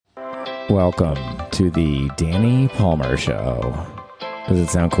Welcome to the Danny Palmer Show. Does it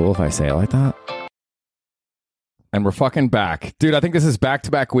sound cool if I say it like that? And we're fucking back. Dude, I think this is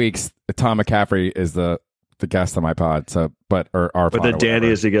back-to-back weeks. Tom McCaffrey is the guest on my pod. Or our pod. But then Danny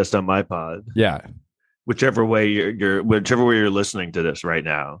is the guest on my pod. Yeah. Whichever way you're listening to this right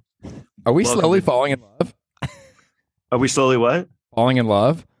now. Are we slowly falling in love? Are we slowly what? Falling in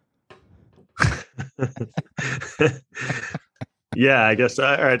love? Yeah, I guess. All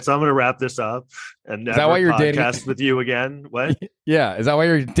right, so I'm going to wrap this up and is that why you're dating with you again? What? Yeah, is that why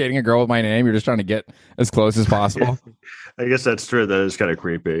you're dating a girl with my name? You're just trying to get as close as possible. I guess that's true. That is kind of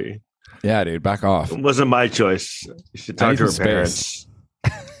creepy. Yeah, dude, back off. It wasn't my choice. You should talk to her parents.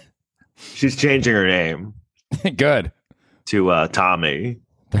 She's changing her name. Good. To Tommy.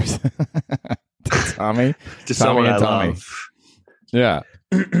 Tommy. To someone I Tommy. Love. Yeah.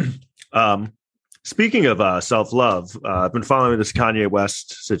 Speaking of self-love, I've been following this Kanye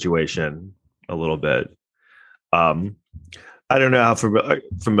West situation a little bit. I don't know how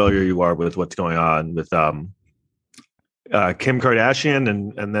familiar you are with what's going on with Kim Kardashian,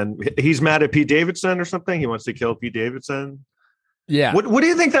 and then he's mad at Pete Davidson or something. He wants to kill Pete Davidson. Yeah. What do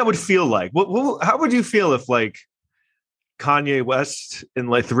you think that would feel like? How would you feel if like Kanye West in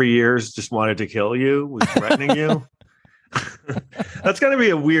like 3 years just wanted to kill you, was threatening you? That's going to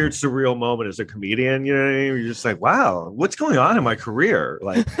be a weird, surreal moment as a comedian. You know what I mean? You're just like, wow, what's going on in my career?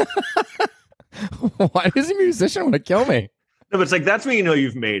 Like, why does a musician want to kill me? No, but it's like, that's when you know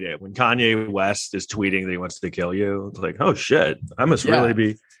you've made it. When Kanye West is tweeting that he wants to kill you, it's like, oh shit, I must really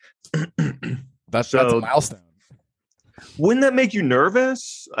be. That's a milestone. Wouldn't that make you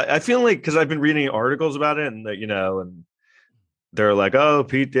nervous? I feel like, because I've been reading articles about it, and that, you know, and they're like, oh,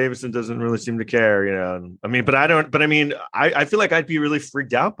 Pete Davidson doesn't really seem to care, you know. And, I mean, I feel like I'd be really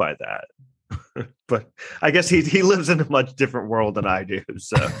freaked out by that. But I guess he lives in a much different world than I do.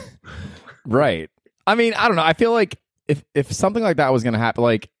 So, right. I mean, I don't know. I feel like if something like that was going to happen,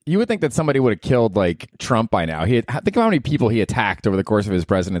 like you would think that somebody would have killed like Trump by now. Think of how many people he attacked over the course of his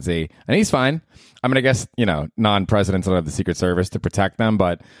presidency, and he's fine. I mean, I guess, you know, non-presidents don't have the Secret Service to protect them,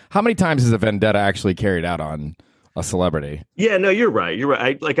 but how many times is a vendetta actually carried out on a celebrity? Yeah, no, you're right. You're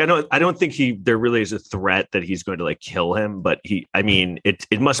right. I don't think there really is a threat that he's going to like kill him, but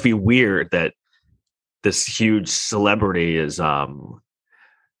it must be weird that this huge celebrity is,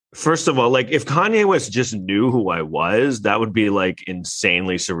 first of all, like if Kanye West just knew who I was, that would be like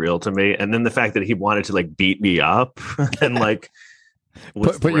insanely surreal to me. And then the fact that he wanted to like beat me up and like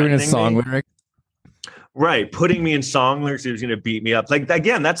put you in his song lyric. Right, putting me in song lyrics, he was going to beat me up. Like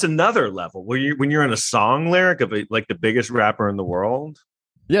again, that's another level when you're in a song lyric of like the biggest rapper in the world.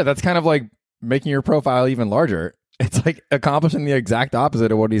 Yeah, that's kind of like making your profile even larger. It's like accomplishing the exact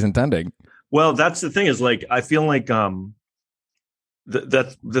opposite of what he's intending. Well, that's the thing is like I feel like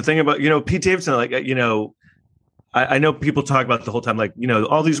that's the thing about, you know, Pete Davidson. Like, you know, I know people talk about the whole time, like, you know,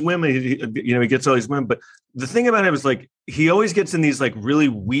 all these women. You know, he gets all these women, but the thing about him is like he always gets in these like really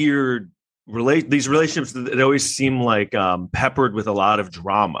weird these relationships that always seem like peppered with a lot of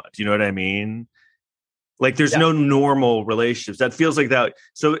drama. Do you know what I mean? Like there's no normal relationships. That feels like that.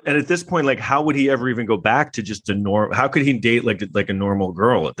 So, and at this point, like how would he ever even go back to just a normal? How could he date like a normal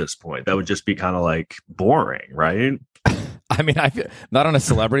girl at this point? That would just be kind of like boring, right? I mean, I feel not on a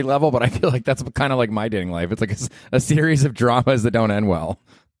celebrity level, but I feel like that's kind of like my dating life. It's like a series of dramas that don't end well.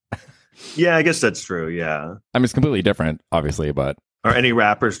 Yeah, I guess that's true. Yeah. I mean, it's completely different, obviously, but. Are any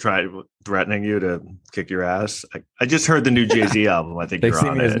rappers threatening you to kick your ass? I just heard the new Jay-Z album. I think they've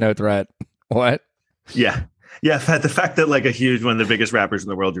seen me as no threat. What? Yeah. Yeah. The fact that like one of the biggest rappers in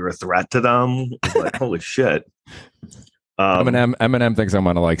the world, you're a threat to them. It's like, holy shit. Eminem thinks I'm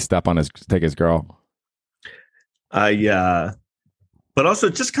going to like take his girl. Yeah. But also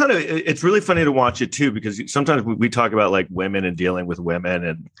just kind of, it's really funny to watch it too, because sometimes we talk about like women and dealing with women,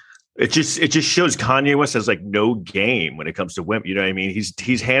 and it just shows Kanye West has like no game when it comes to women. You know what I mean?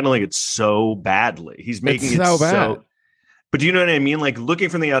 He's handling it so badly. He's making it so bad. But do you know what I mean? Like looking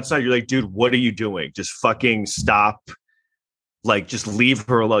from the outside, you're like, dude, what are you doing? Just fucking stop. Like, just leave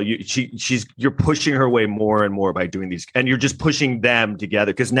her alone. You're pushing her away more and more by doing these, and you're just pushing them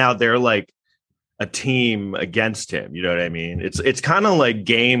together because now they're like a team against him. You know what I mean? It's kind of like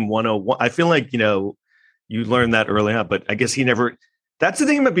game 101. I feel like, you know, you learned that early on, but I guess he never. That's the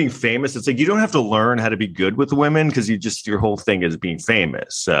thing about being famous. It's like you don't have to learn how to be good with women because your whole thing is being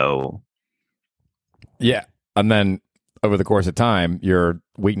famous. So, yeah. And then over the course of time, your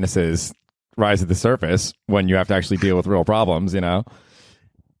weaknesses rise to the surface when you have to actually deal with real problems, you know?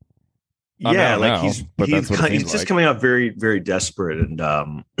 Yeah, like he's just coming out very, very desperate.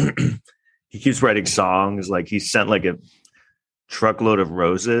 And he keeps writing songs. Like he sent like a Truckload of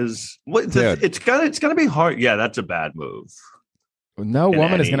Roses. It's gonna be hard. Yeah, that's a bad move. No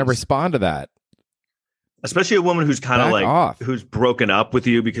woman is going to respond to that. Especially a woman who's kind of like off. Who's broken up with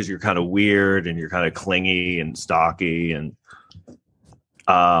you because you're kind of weird and you're kind of clingy and stocky and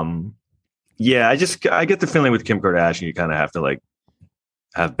yeah, I get the feeling with Kim Kardashian you kind of have to like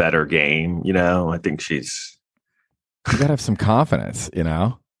have better game, you know. I think you gotta have some confidence, you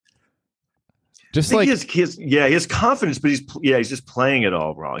know. Just like he has confidence, but he's just playing it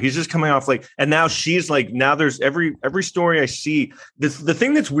all wrong. He's just coming off like, and now she's like, now there's every story I see. The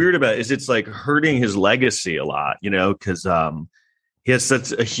thing that's weird about it is it's like hurting his legacy a lot, you know, because he has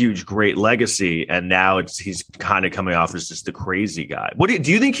such a huge, great legacy, and now he's kind of coming off as just the crazy guy. What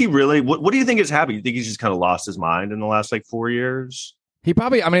do you think he really? What do you think is happening? You think he's just kind of lost his mind in the last like 4 years? He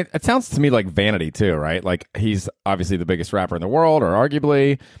probably. I mean, it sounds to me like vanity too, right? Like he's obviously the biggest rapper in the world, or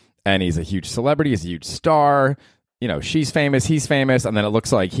arguably. And he's a huge celebrity. He's a huge star. You know, she's famous. He's famous. And then it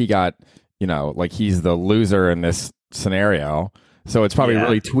looks like he got, you know, like he's the loser in this scenario. So it's probably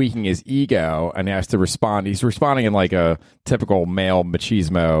really tweaking his ego. And he has to respond. He's responding in like a typical male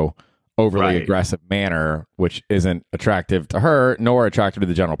machismo, overly aggressive manner, which isn't attractive to her, nor attractive to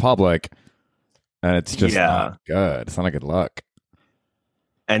the general public. And it's just not good. It's not a good look.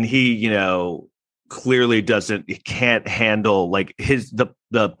 And he, you know, clearly he can't handle like his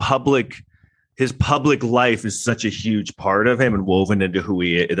public life is such a huge part of him and woven into who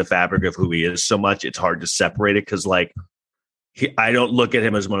he is, the fabric of who he is so much it's hard to separate it because like I don't look at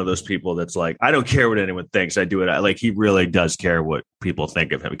him as one of those people that's like I don't care what anyone thinks, I do it. Like he really does care what people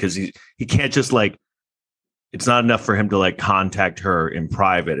think of him because he can't just like it's not enough for him to like contact her in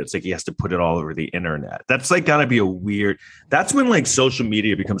private. It's like he has to put it all over the internet. That's like gotta be that's when like social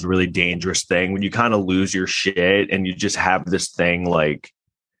media becomes a really dangerous thing, when you kind of lose your shit and you just have this thing like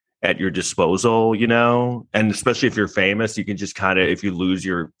at your disposal, you know? And especially if you're famous, you can just kind of, if you lose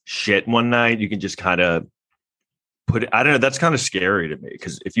your shit one night, you can just kind of put it, I don't know, that's kind of scary to me.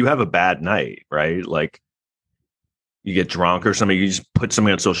 Because if you have a bad night, right? Like you get drunk or something, you just put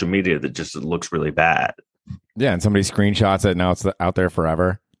something on social media that just looks really bad. Yeah, and somebody screenshots it. Now it's out there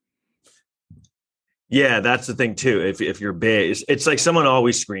forever. Yeah, that's the thing too. If you're big, it's like someone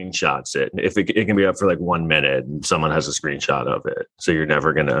always screenshots it. If it can be up for like 1 minute, and someone has a screenshot of it, so you're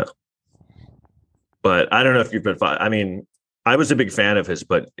never gonna. But I don't know if you've been. I mean, I was a big fan of his,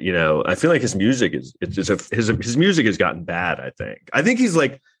 but you know, I feel like his music his music has gotten bad. I think he's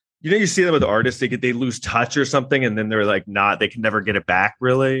like. You know, you see them with artists, they lose touch or something, and then they're like they can never get it back,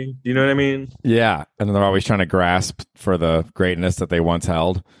 really. You know what I mean? Yeah. And then they're always trying to grasp for the greatness that they once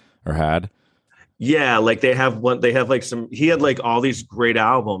held or had. Yeah, like he had like all these great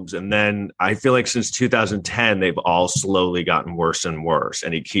albums, and then I feel like since 2010, they've all slowly gotten worse and worse.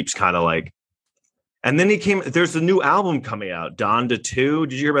 And he keeps kind of like, and then there's a new album coming out, Donda 2.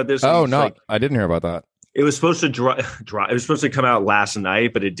 Did you hear about this? Oh, no, I didn't hear about that. It was supposed to it was supposed to come out last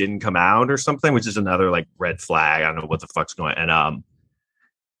night, but it didn't come out or something, which is another like red flag. I don't know what the fuck's going on. And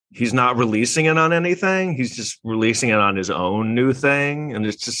he's not releasing it on anything. He's just releasing it on his own new thing. And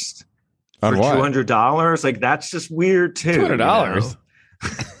it's just for $200. Like that's just weird too. $200.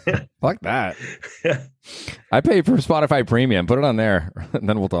 You know? Fuck that. I pay for Spotify Premium. Put it on there, and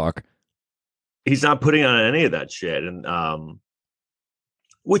then we'll talk. He's not putting on any of that shit. And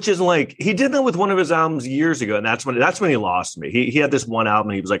which is like he did that with one of his albums years ago, and that's when he lost me. He had this one album.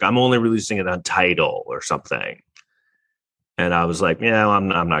 And he was like, "I'm only releasing it on Tidal or something," and I was like, "Yeah, well,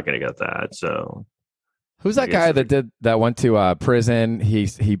 I'm not going to get that." So, who's that guy that went to prison?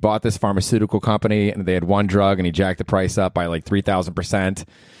 He bought this pharmaceutical company, and they had one drug, and he jacked the price up by like 3,000%.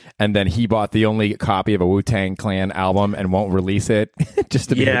 And then he bought the only copy of a Wu-Tang Clan album and won't release it just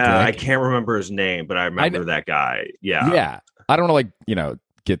to be a dick. I can't remember his name, but I remember that guy. Yeah. I don't want to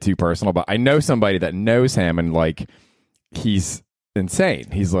get too personal, but I know somebody that knows him, and like he's insane.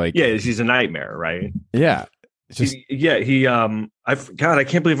 He's like, he's a nightmare, right? Yeah, it's just I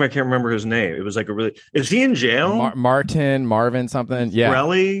can't believe I can't remember his name. It was like is he in jail? Marvin something? Yeah,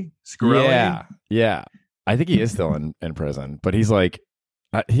 Scarelli? Yeah. I think he is still in prison, but he's like,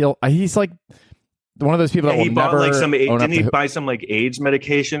 he's like one of those people that will never. Like didn't he buy some like AIDS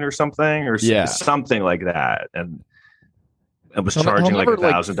medication or something something like that? And I was charging like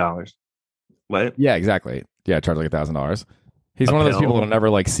 $1,000. What? Yeah, exactly. Yeah, charge like $1,000. He's one of those people that'll never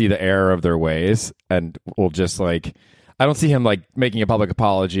like see the error of their ways and will just like. I don't see him like making a public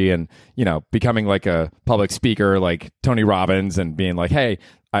apology and becoming like a public speaker like Tony Robbins and being like, "Hey,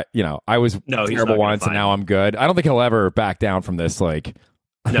 I was terrible once and now I'm good." I don't think he'll ever back down from this. Like,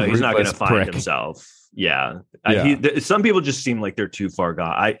 no, he's not going to find himself. Yeah. Some people just seem like they're too far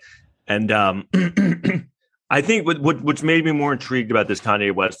gone. I think what's made me more intrigued about this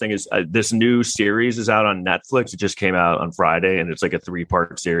Kanye West thing is this new series is out on Netflix. It just came out on Friday, and it's like a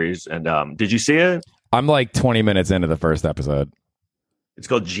 3-part series. And did you see it? I'm like 20 minutes into the first episode. It's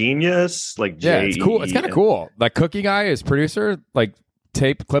called Genius. Like, yeah, it's cool. It's kind of cool. That Cookie guy, his producer, like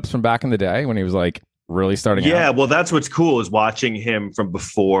tape clips from back in the day when he was like really starting out. Yeah, well, that's what's cool is watching him from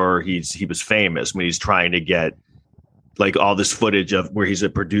before he was famous, when he's trying to get like all this footage of where he's a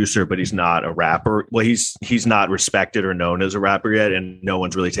producer, but he's not a rapper. Well, he's not respected or known as a rapper yet, and no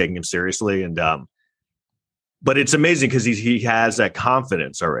one's really taking him seriously. And but it's amazing because he has that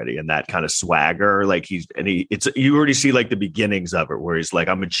confidence already and that kind of swagger. Like you already see like the beginnings of it, where he's like,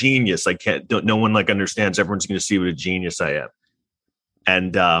 I'm a genius. Like no one like understands. Everyone's going to see what a genius I am.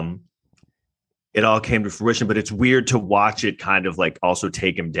 And it all came to fruition, but it's weird to watch it kind of like also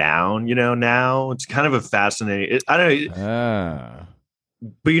take him down, now it's kind of a fascinating, I don't know.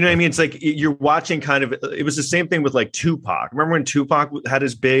 But you know what I mean? It's like you're watching kind of, it was the same thing with like Tupac. Remember when Tupac had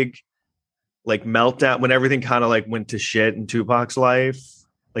his big like meltdown, when everything kind of like went to shit in Tupac's life?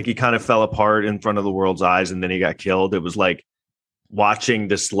 Like he kind of fell apart in front of the world's eyes and then he got killed. It was like watching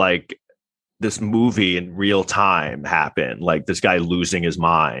this movie in real time happen, like this guy losing his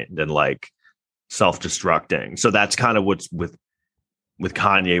mind and like self-destructing. So that's kind of what's with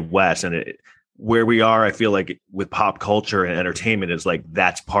Kanye West. And where we are, I feel like with pop culture and entertainment is like,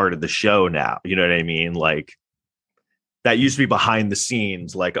 that's part of the show now. You know what I mean? Like that used to be behind the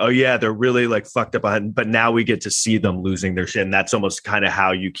scenes, like, oh yeah, they're really like fucked up behind, but now we get to see them losing their shit. And that's almost kind of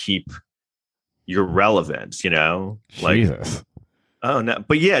how you keep your relevance, like, Jesus. Oh no.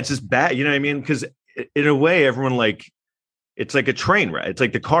 But yeah, it's just bad. You know what I mean? Because in a way, everyone like, it's like a train wreck. It's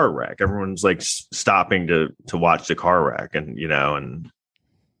like the car wreck. Everyone's like stopping to watch the car wreck, and and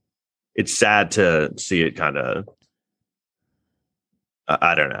it's sad to see it kind of.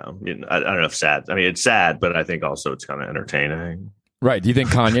 I don't know. I don't know if sad. I mean, it's sad, but I think also it's kind of entertaining. Right. Do you think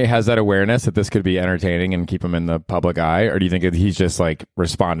Kanye has that awareness that this could be entertaining and keep him in the public eye, or do you think that he's just like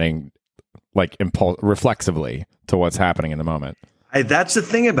responding like reflexively to what's happening in the moment? That's the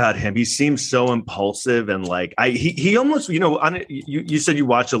thing about him. He seems so impulsive and like he almost, you said you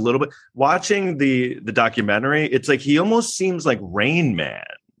watched a little bit. Watching the documentary, it's like he almost seems like Rain Man.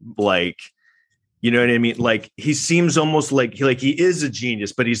 Like, you know what I mean? Like he seems almost like he is a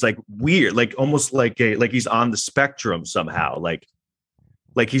genius, but he's like weird, like almost like he's on the spectrum somehow. Like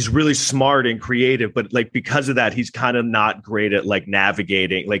he's really smart and creative, but like because of that, he's kind of not great at like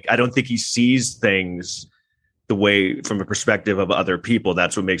navigating. Like I don't think he sees things the way from a perspective of other people.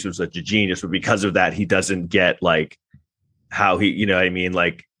 That's what makes him such a genius. But because of that, he doesn't get like how he, you know what I mean?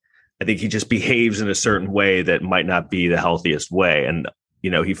 Like, I think he just behaves in a certain way that might not be the healthiest way. And,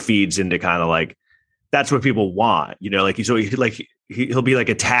 he feeds into kind of like, that's what people want, like he'll be like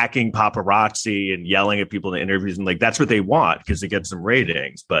attacking paparazzi and yelling at people in interviews. And like, that's what they want because it gets some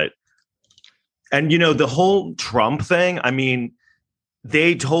ratings. But, and, the whole Trump thing, I mean,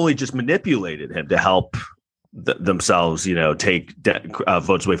 they totally just manipulated him to help themselves, take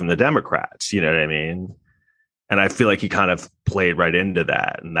votes away from the Democrats. You know what I mean? And I feel like he kind of played right into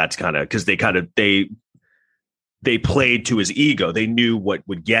that. And that's kind of because they played to his ego. They knew what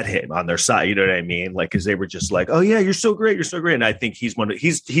would get him on their side. You know what I mean? Like, because they were just like, oh yeah, you're so great. You're so great. And I think he's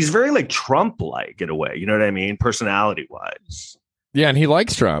very like Trump-like in a way. You know what I mean? Personality wise. Yeah. And he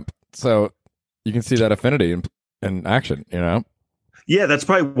likes Trump. So you can see that affinity in action, Yeah, that's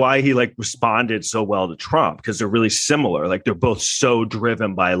probably why he like responded so well to Trump, because they're really similar. Like they're both so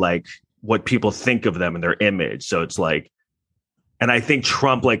driven by like what people think of them and their image. So it's like, and I think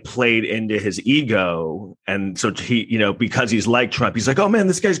Trump like played into his ego. And so he, because he's like Trump, he's like, oh man,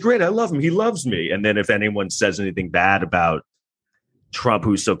 this guy's great. I love him. He loves me. And then if anyone says anything bad about Trump,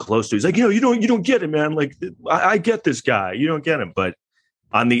 who's so close to, he's like, you don't get it, man. Like I get this guy. You don't get him. But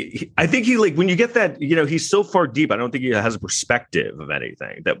I think he like when you get that, he's so far deep. I don't think he has a perspective of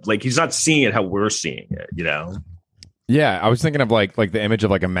anything that like he's not seeing it how we're seeing it, Yeah, I was thinking of like the image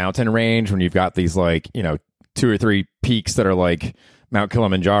of like a mountain range when you've got these like 2 or 3 peaks that are like Mount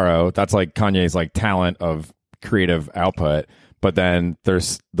Kilimanjaro. That's like Kanye's like talent of creative output. But then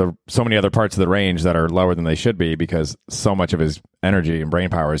there's so many other parts of the range that are lower than they should be because so much of his energy and brain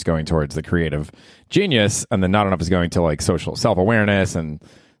power is going towards the creative genius, and then not enough is going to like social self-awareness and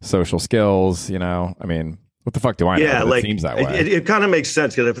social skills. I mean, what the fuck do I know? Yeah, like it seems that way. It kind of makes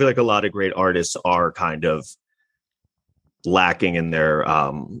sense because I feel like a lot of great artists are kind of lacking in their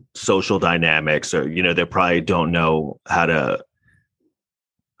social dynamics, or they probably don't know how to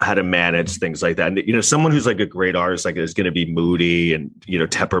manage things like that. And someone who's like a great artist like is going to be moody and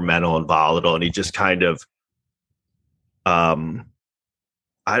temperamental and volatile, and he just kind of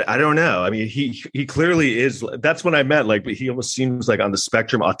I I don't know. I mean, he clearly is. That's when I met. Like, he almost seems like on the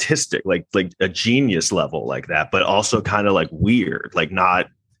spectrum, autistic, like a genius level, like that, but also kind of like weird, like not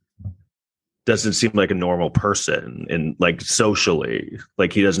doesn't seem like a normal person, and like socially,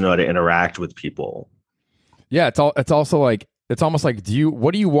 like he doesn't know how to interact with people. Yeah, it's also like it's almost like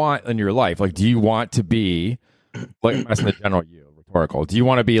what do you want in your life? Like, do you want to be like that's the general rhetorical? Do you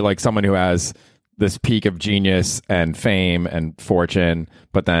want to be like someone who has this peak of genius and fame and fortune,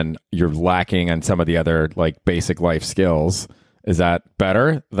 but then you're lacking on some of the other like basic life skills? Is that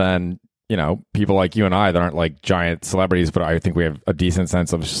better than, you know, people like you and I that aren't like giant celebrities, but I think we have a decent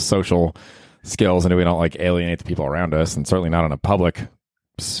sense of social skills and we don't like alienate the people around us, and certainly not in a public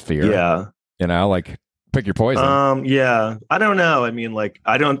sphere. Yeah. You know, like pick your poison. Yeah. I don't know. I mean, like,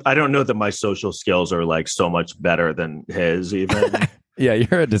 I don't know that my social skills are like so much better than his even. Yeah,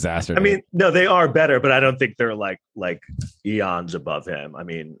 you're a disaster. I mean, no, they are better, but I don't think they're like eons above him. I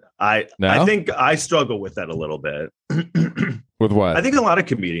mean, I think I struggle with that a little bit. With what? I think a lot of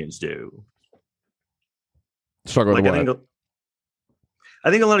comedians do. Struggle with what? I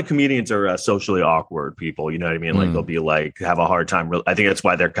think a lot of comedians are socially awkward people. You know what I mean? Like they'll be like have a hard time. I think that's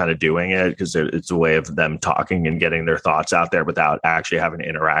why they're kind of doing it, because it's a way of them talking and getting their thoughts out there without actually having to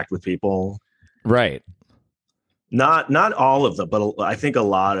interact with people. Right. Not all of them, but I think a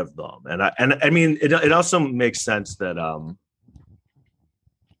lot of them. And I mean, it also makes sense that,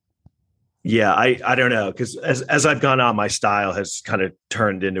 yeah, I don't know. Cause as I've gone on, my style has kind of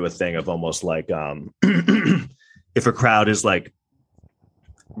turned into a thing of almost like, if a crowd is like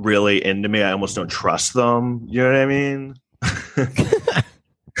really into me, I almost don't trust them. You know what I mean?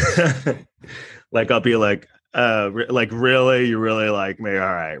 Like I'll be like really, you really like me?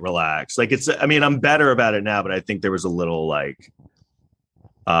 All right, relax. Like I mean, I'm better about it now, but I think there was a little like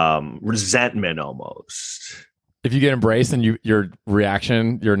resentment almost. If you get embraced and your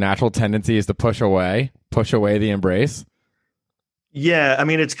reaction, your natural tendency is to push away the embrace. Yeah, I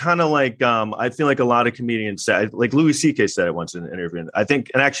mean, it's kind of like I feel like a lot of comedians said, like Louis C.K. said it once in an interview. I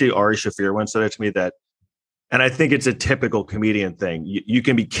think, and actually Ari Shaffir once said it to me that, and I think it's a typical comedian thing. You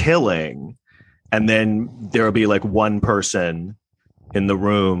can be killing, and then there will be like one person in the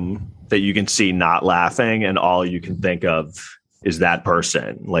room that you can see not laughing, and all you can think of is that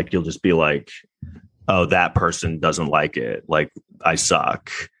person. Like you'll just be like, oh, that person doesn't like it. Like I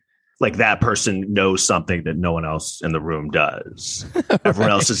suck. Like that person knows something that no one else in the room does.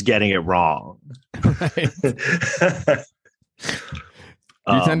 Everyone else is getting it wrong. Right.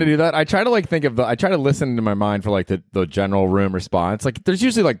 You tend to do that. I try to like I try to listen to my mind for like the general room response. Like there's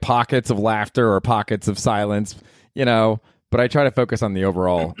usually like pockets of laughter or pockets of silence, you know, but I try to focus on the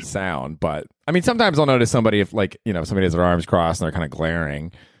overall sound. But I mean, sometimes I'll notice somebody if like, you know, somebody has their arms crossed and they're kind of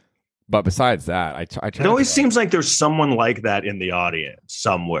glaring. But besides that, I try. It always seems like there's someone like that in the audience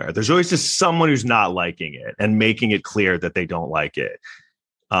somewhere. There's always just someone who's not liking it and making it clear that they don't like it.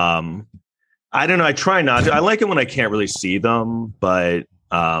 I don't know. I try not to. I like it when I can't really see them, but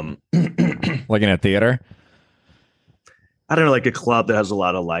like in a theater. I don't know, like a club that has a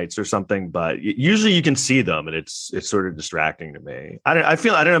lot of lights or something. But usually you can see them, and it's sort of distracting to me. I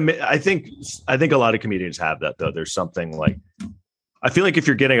think a lot of comedians have that though. There's something like. I feel like if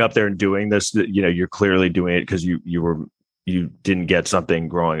you're getting up there and doing this, you know, you're clearly doing it because you didn't get something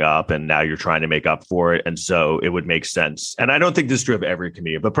growing up and now you're trying to make up for it. And so it would make sense. And I don't think this is true of every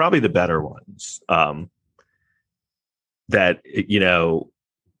comedian, but probably the better ones, that, you know,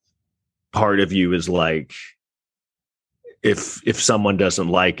 part of you is like, if someone doesn't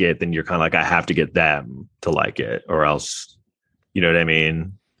like it, then you're kind of like, I have to get them to like it or else, you know what I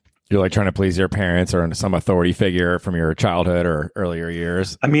mean? You're like trying to please your parents or some authority figure from your childhood or earlier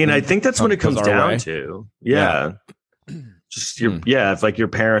years. I mean, I think that's what it comes down to. Yeah. Just if like your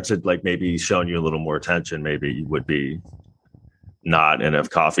parents had like maybe shown you a little more attention, maybe you would be not in a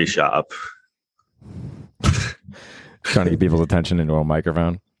coffee shop. Trying to get people's attention into a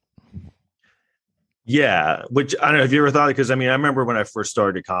microphone. Yeah, which I don't know. Have you ever thought? Because I mean, I remember when I first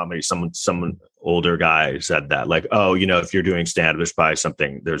started comedy, someone older guy said that, like, oh, you know, if you're doing stand-up, there's probably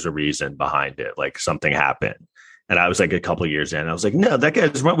something. There's a reason behind it, like something happened. And I was like a couple of years in, I was like, no, that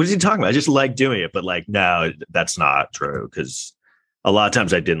guy's what was he talking about? I just like doing it, but like, no, that's not true because a lot of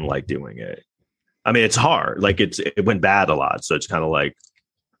times I didn't like doing it. I mean, it's hard. Like it went bad a lot, so it's kind of like.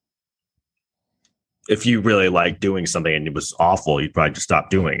 If you really like doing something and it was awful, you'd probably just stop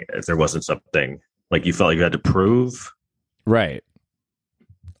doing it if there wasn't something like you felt like you had to prove. Right.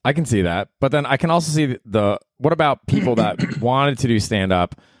 I can see that. But then I can also see what about people that wanted to do stand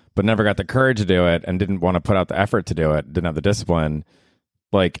up, but never got the courage to do it and didn't want to put out the effort to do it, didn't have the discipline.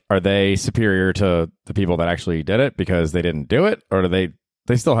 Like, are they superior to the people that actually did it because they didn't do it? Or do they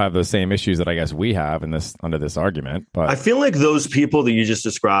They still have the same issues that I guess we have in this under this argument. But I feel like those people that you just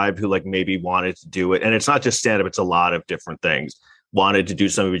described who like maybe wanted to do it, and it's not just stand up, it's a lot of different things, wanted to do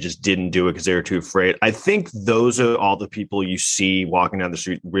something but just didn't do it because they were too afraid. I think those are all the people you see walking down the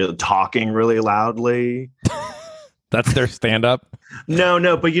street really talking really loudly. That's their stand up.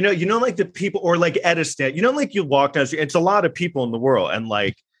 No, but you know, like the people or like at a stand, you know, like you walk down the street, it's a lot of people in the world. And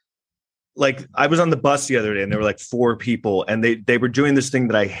like I was on the bus the other day and there were like 4 people and they were doing this thing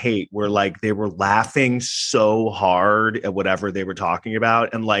that I hate where like they were laughing so hard at whatever they were talking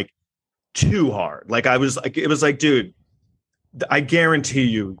about and like too hard. Like I was like, it was like, dude, I guarantee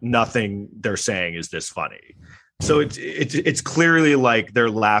you nothing they're saying is this funny. So it's clearly like they're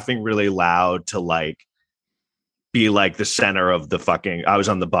laughing really loud to like be like the center of the fucking, I was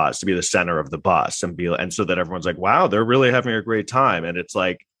on the bus to be the center of the bus and so that everyone's like, wow, they're really having a great time. And it's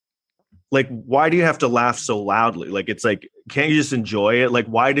like, why do you have to laugh so loudly? Like, it's like, can't you just enjoy it? Like,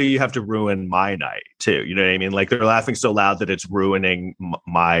 why do you have to ruin my night too? You know what I mean? Like they're laughing so loud that it's ruining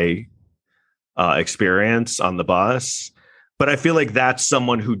my experience on the bus. But I feel like that's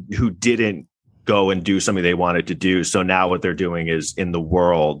someone who didn't go and do something they wanted to do. So now what they're doing is in the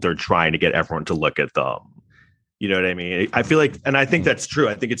world, they're trying to get everyone to look at them. You know what I mean? I feel like, and I think that's true.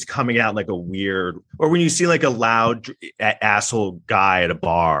 I think it's coming out like a weird, or when you see like a loud asshole guy at a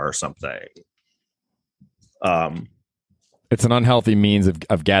bar or something. It's an unhealthy means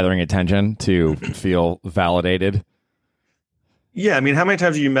of gathering attention to feel validated. Yeah, I mean, how many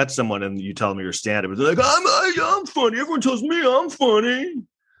times have you met someone and you tell them you're stand-up? They're like, I'm funny. Everyone tells me I'm funny.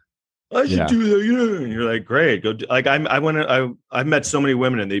 I should do that, yeah. And you're like, great, go. Like I've met so many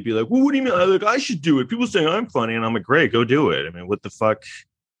women, and they'd be like, well, what do you mean? I'm like, I should do it. People say I'm funny, and I'm like, great, go do it. I mean, what the fuck?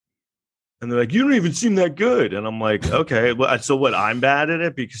 And they're like, you don't even seem that good, and I'm like, okay, well, so what? I'm bad at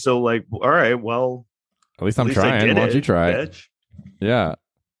it because so like, all right, well, at least I'm trying. Why don't you try it? Yeah.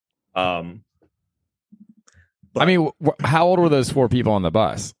 But, I mean, how old were those 4 people on the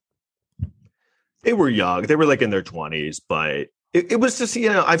bus? They were young. They were like in their 20s, but. It was just, you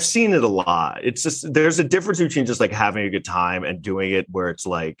know, I've seen it a lot. It's just, there's a difference between just like having a good time and doing it where it's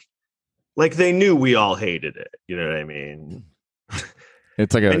like they knew we all hated it. You know what I mean?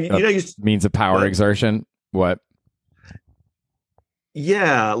 It's like a means of power exertion. What?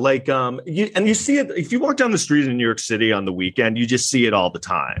 Yeah. Like, you see it, if you walk down the street in New York City on the weekend, you just see it all the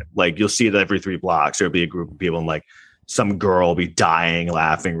time. Like you'll see it every 3 blocks. There'll be a group of people and like some girl will be dying,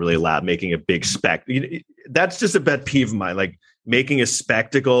 laughing really loud, making a big that's just a pet peeve of mine. Like, making a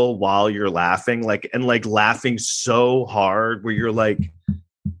spectacle while you're laughing, and laughing so hard where you're like,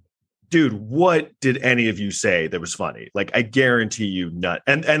 dude, what did any of you say that was funny? Like, I guarantee you not.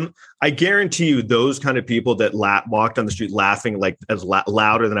 And I guarantee you those kind of people that walked on the street laughing like as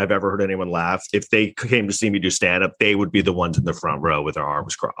louder than I've ever heard anyone laugh. If they came to see me do stand up, they would be the ones in the front row with their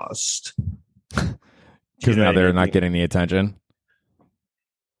arms crossed. Because now they're not getting the attention.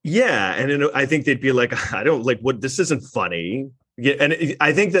 Yeah, and I think they'd be like, I don't like what this isn't funny. Yeah, and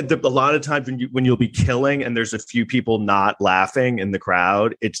I think that a lot of times when you'll be killing and there's a few people not laughing in the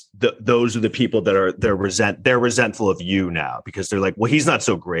crowd, it's those are the people that they're resentful of you now because they're like, well, he's not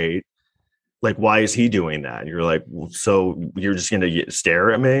so great. Like, why is he doing that? And you're like, well, so you're just going to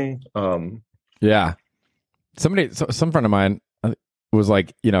stare at me? Yeah. Some friend of mine was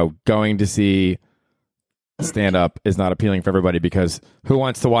like, you know, going to see stand up is not appealing for everybody because who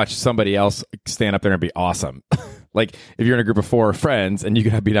wants to watch somebody else stand up there and be awesome? Like if you're in a group of 4 friends and you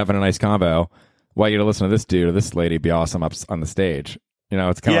could be having a nice convo, why you to listen to this dude or this lady be awesome up on the stage? You know,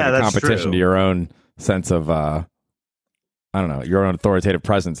 it's kind of like a competition to your own sense of, I don't know, your own authoritative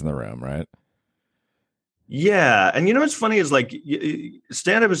presence in the room, right? Yeah. And you know, what's funny is like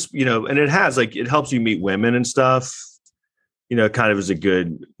stand up is, you know, and it helps you meet women and stuff. You know, kind of is a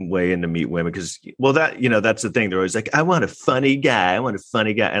good way in to meet women because, well, that, you know, that's the thing. They're always like, I want a funny guy.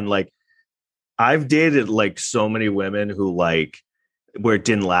 And like, I've dated like so many women who like, where it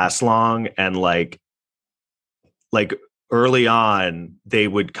didn't last long. And like early on, they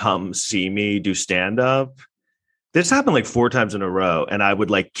would come see me do stand up. This happened like 4 times in a row. And I would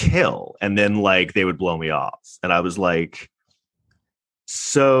like kill. And then like, they would blow me off. And I was like,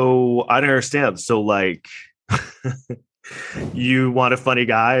 so I don't understand. So like, you want a funny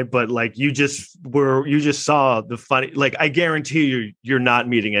guy, but like you just saw the funny, like I guarantee you're not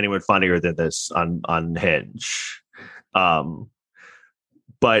meeting anyone funnier than this on Hinge. But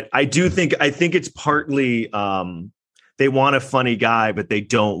I think it's partly they want a funny guy, but they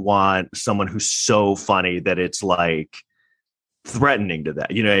don't want someone who's so funny that it's like threatening to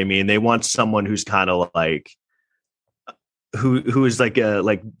that. You know what I mean? They want someone who's kind of like who is like a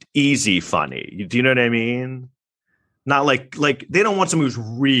like easy funny. Do you know what I mean? Not like they don't want someone who's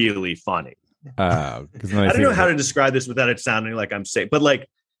really funny. I don't know how to describe this without it sounding like I'm saying, but like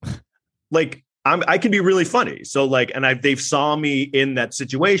I can be really funny. So like, and they've saw me in that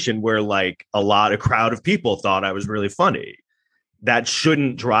situation where like a crowd of people thought I was really funny. That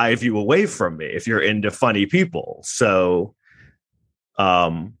shouldn't drive you away from me if you're into funny people. So,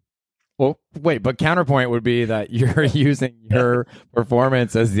 well, wait, but counterpoint would be that you're using your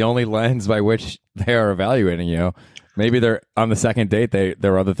performance as the only lens by which they are evaluating you. Maybe they're on the second date.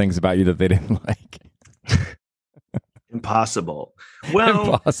 There were other things about you that they didn't like. Impossible.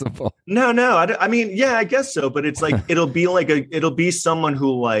 Well, impossible. No. I mean, yeah, I guess so. But it's like it'll be someone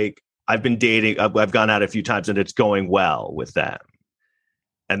who like I've been dating. I've gone out a few times and it's going well with them.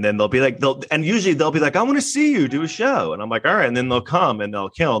 And then they'll be like, usually they'll be like, I want to see you do a show. And I'm like, all right. And then they'll come and they'll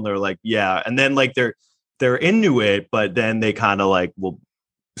kill. And they're like, yeah. And then like they're into it, but then they kind of like, well,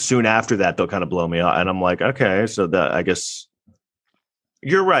 soon after that, they'll kind of blow me off. And I'm like, okay, so that I guess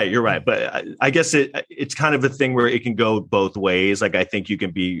you're right. But I guess it's kind of a thing where it can go both ways. Like, I think you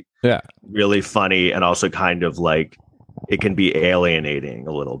can be really funny and also kind of like, it can be alienating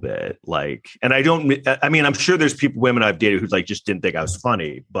a little bit. Like, and I mean, I'm sure there's women I've dated who like just didn't think I was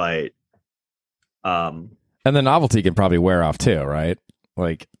funny, but, and the novelty can probably wear off too, right?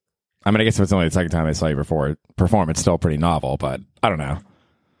 Like, I mean, I guess if it's only the second time they saw you perform, it's still pretty novel, but I don't know.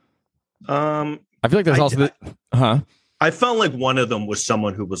 I feel like there's I felt like one of them was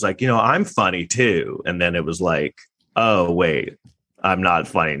someone who was like, I'm funny too. And then it was like, oh, wait, I'm not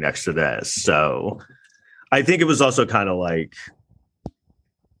funny next to this. So I think it was also kind of like,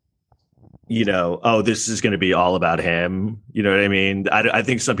 oh, this is going to be all about him. You know what I mean? I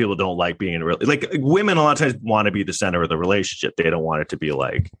think some people don't like being in like women a lot of times want to be the center of the relationship. They don't want it to be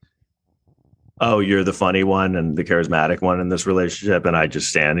like, oh, you're the funny one and the charismatic one in this relationship. And I just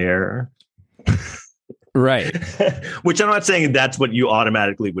stand here. Right. Which I'm not saying that's what you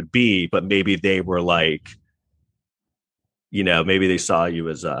automatically would be, but maybe they were like, maybe they saw you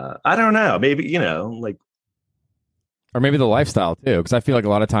as I don't know, maybe, like, or maybe the lifestyle too, because I feel like a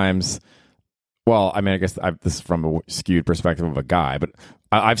lot of times, well, I mean, I guess this is from a skewed perspective of a guy, but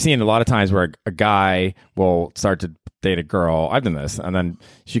I've seen a lot of times where a guy will start to date a girl. I've done this, and then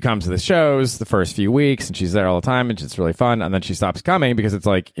she comes to the shows the first few weeks, and she's there all the time, and it's really fun. And then she stops coming because it's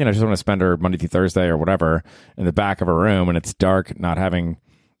like, she doesn't want to spend her Monday through Thursday or whatever in the back of a room, and it's dark, not having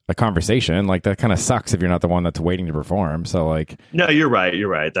a conversation. Like, that kind of sucks if you're not the one that's waiting to perform. So like, no, you're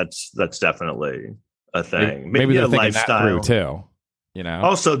right. That's definitely a thing. Maybe they're thinking lifestyle that through too.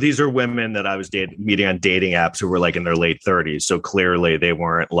 Also, these are women that I was meeting on dating apps who were like in their late 30s. So clearly they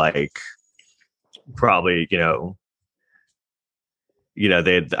weren't like probably, I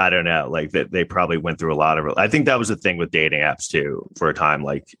don't know, like that they probably went through a lot of, I think that was the thing with dating apps too, for a time.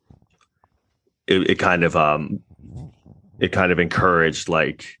 Like it kind of encouraged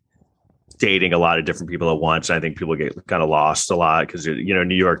like dating a lot of different people at once. I think people get kind of lost a lot because,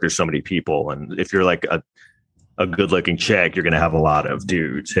 New York, there's so many people. And if you're like a good looking chick, you're going to have a lot of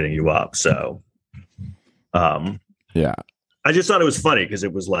dudes hitting you up. So, yeah, I just thought it was funny because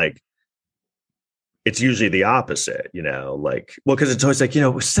it was like, it's usually the opposite, like, well, because it's always like,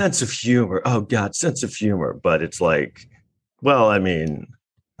 sense of humor. Oh God, sense of humor. But it's like, well, I mean,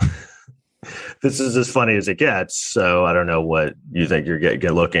 this is as funny as it gets. So I don't know what you think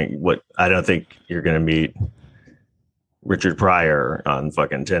you're looking. I don't think you're going to meet Richard Pryor on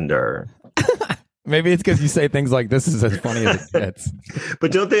fucking Tinder. Maybe it's because you say things like, this is as funny as it gets.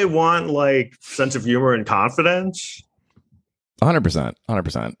 But don't they want like sense of humor and confidence?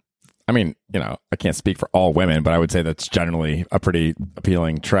 100%. I mean, I can't speak for all women, but I would say that's generally a pretty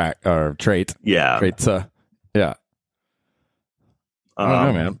appealing trait. Yeah. Traits. Yeah. I don't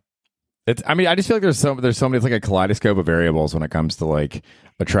know, man. I just feel like there's so many, it's like a kaleidoscope of variables when it comes to like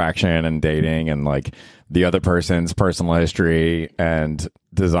attraction and dating and like the other person's personal history and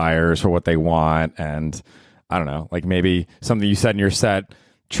desires for what they want. And I don't know, like maybe something you said in your set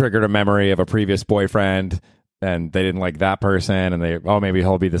triggered a memory of a previous boyfriend and they didn't like that person and maybe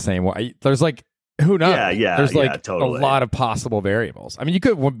he'll be the same way. There's like, who knows? Yeah. There's like totally. a lot of possible variables. I mean, you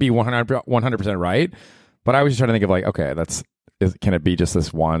could be 100% right, but I was just trying to think of like, okay, can it be just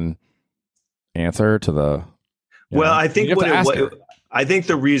this one answer to the I think I think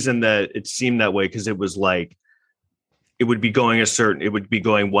the reason that it seemed that way because it was like it would be going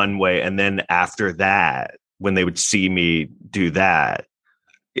one way, and then after that when they would see me do that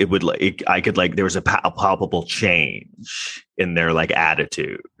it would like I could like there was a palpable change in their like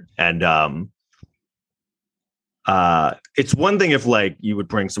attitude. And it's one thing if like you would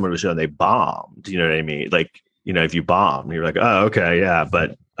bring someone to the show and they bombed, you know what I mean? Like, if you bomb, you're like, oh, okay, yeah.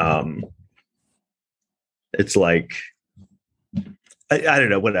 But It's like, I don't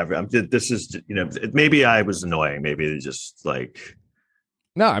know, whatever. This is, maybe I was annoying. Maybe it's just like,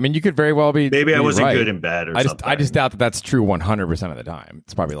 No, I mean, you could very well be. maybe I wasn't right. good in bed or something. I just doubt that that's true 100% of the time.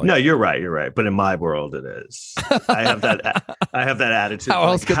 It's probably like, no, you're right. But in my world, it is. I have that attitude. How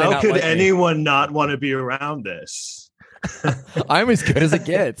else could they not could like me? anyone not want to be around this? I'm as good as it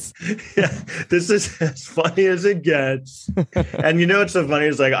gets. Yeah, this is as funny as it gets. And you know what's so funny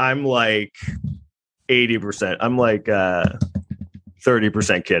is like I'm like 80%. I'm like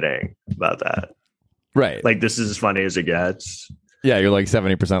 30% kidding about that. Right. Like this is as funny as it gets. Yeah, you're like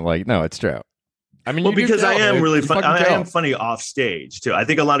 70% like, no, it's true. I mean, Well, because I am really funny. I am am funny off stage too. I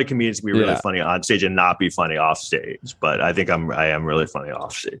think a lot of comedians can be really funny on stage and not be funny off stage. But I think I am really funny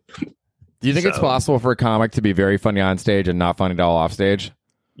off stage. Do you think it's possible for a comic to be very funny on stage and not funny at all off stage?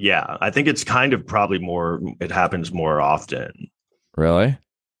 Yeah, I think it's kind of probably more. It happens more often. Really?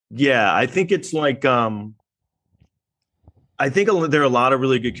 Yeah, I think it's like. I think there are a lot of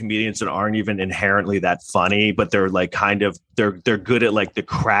really good comedians that aren't even inherently that funny, but they're like kind of they're good at like the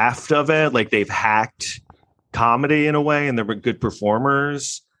craft of it. Like they've hacked comedy in a way, and they're good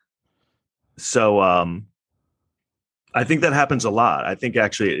performers. So I think that happens a lot. I think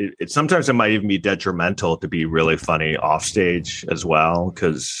actually it sometimes it might even be detrimental to be really funny off stage as well.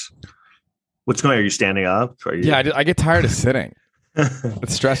 Because what's going on? Are you standing up? Yeah, I get tired of sitting. It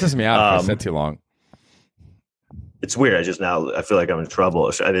stresses me out if I sit too long. It's weird. I feel like I'm in trouble.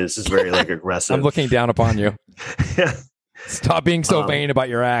 This is very like aggressive. I'm looking down upon you. Yeah. Stop being so vain about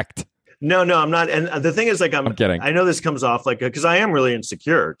your act. No, I'm not. And the thing is, like, I'm kidding. I know this comes off like because I am really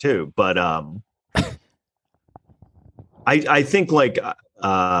insecure too. But I think like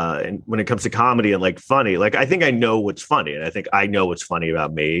when it comes to comedy and like funny, like I think I know what's funny, and I think I know what's funny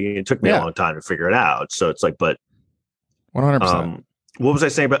about me. It took me a long time to figure it out. So it's like, but 100%. What was I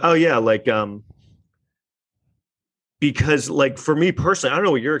saying? But oh yeah, like because like for me personally, I don't know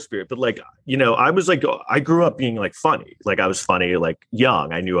what your experience, but like, I was like, I grew up being like funny. Like I was funny, like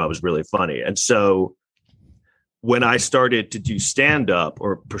young, I knew I was really funny. And so when I started to do stand up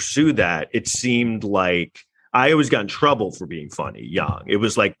or pursue that, it seemed like I always got in trouble for being funny young. It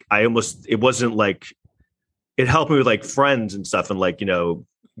was like, it wasn't like, it helped me with like friends and stuff and like,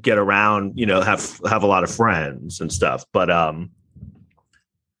 get around, have a lot of friends and stuff. But,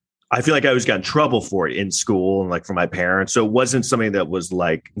 I feel like I always got in trouble for it in school and like from my parents. So it wasn't something that was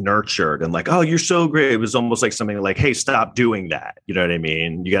like nurtured and like, oh, you're so great. It was almost like something like, hey, stop doing that. You know what I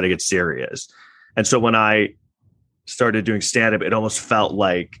mean? You got to get serious. And so when I started doing stand-up, it almost felt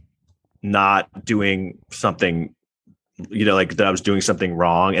like not doing something, like that I was doing something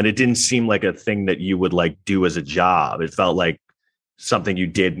wrong. And it didn't seem like a thing that you would like do as a job. It felt like something you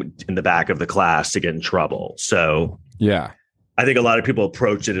did in the back of the class to get in trouble. So yeah. I think a lot of people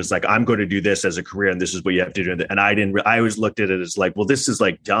approach it as like, I'm going to do this as a career and this is what you have to do. And I always looked at it as like, well, this is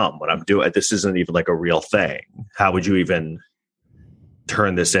like dumb what I'm doing. This isn't even like a real thing. How would you even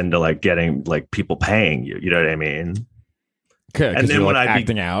turn this into like getting like people paying you? You know what I mean? Okay. And then when I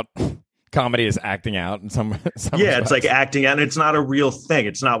acting out, comedy is acting out in some yeah, it's like acting out and it's not a real thing.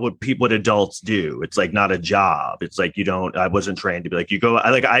 It's not what adults do. It's like not a job. It's like, I wasn't trained to be like,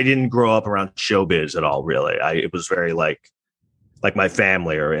 I didn't grow up around showbiz at all. Really. It was very like my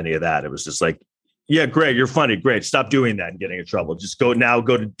family or any of that. It was just like, yeah, great. You're funny. Great. Stop doing that and getting in trouble. Just go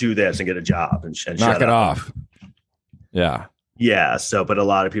to do this and get a job and knock it off. Yeah. Yeah. So, but a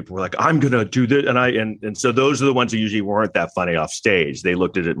lot of people were like, I'm going to do this. And so those are the ones who usually weren't that funny off stage. They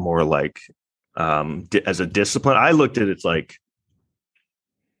looked at it more like, as a discipline. I looked at it like,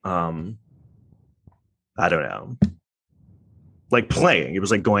 I don't know. Like playing, it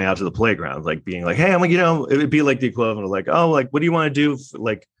was like going out to the playground, like being like, hey, I'm like, it would be like the equivalent of like, oh, like, what do you want to do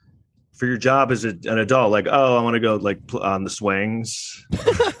for your job as an adult? Like, oh, I want to go like on the swings.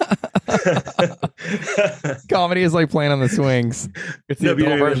 Comedy is like playing on the swings. It's the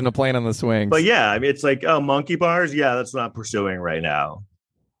adult version of playing on the swings. But yeah, I mean, it's like, oh, monkey bars. Yeah, that's what I'm pursuing right now.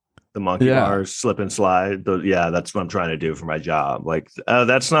 The monkey bars, slip and slide. That's what I'm trying to do for my job. Like,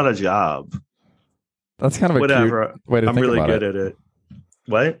 that's not a job. That's kind of a whatever cute way to I'm think really about good it. at it.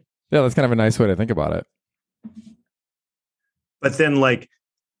 What? Yeah, that's kind of a nice way to think about it. But then, like,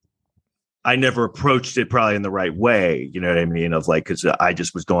 I never approached it probably in the right way. You know what I mean? Of like, because I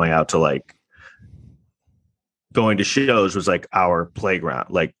just was going out to like going to shows was like our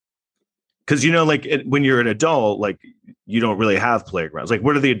playground. Like, because like when you're an adult, like you don't really have playgrounds. Like,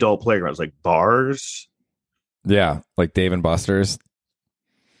 what are the adult playgrounds? Like bars? Yeah, like Dave and Buster's.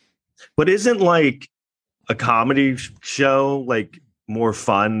 But isn't like a comedy show like more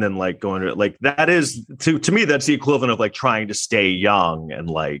fun than like going to like that is to me that's the equivalent of like trying to stay young and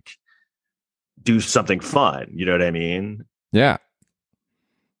like do something fun. You know what I mean? Yeah.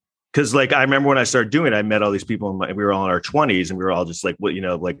 Because like I remember when I started doing it, I met all these people, we were all in our 20s, and we were all just like, "What,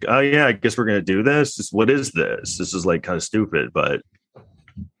 like, oh yeah, I guess we're gonna do this. What is this? This is like kind of stupid," but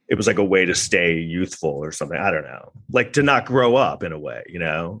it was like a way to stay youthful or something. I don't know, like to not grow up in a way,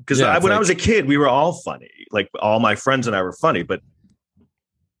 Because when I was a kid, we were all funny. Like all my friends and I were funny, but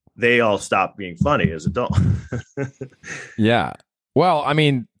they all stopped being funny as adults. Yeah. Well, I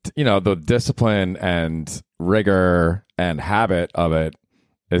mean, the discipline and rigor and habit of it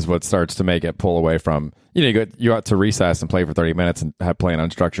is what starts to make it pull away from, you go out to recess and play for 30 minutes and play an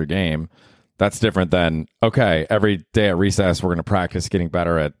unstructured game. That's different than, okay, every day at recess, we're going to practice getting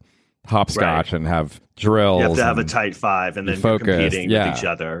better at hopscotch and have drills. You have to have a tight five and then you're competing with each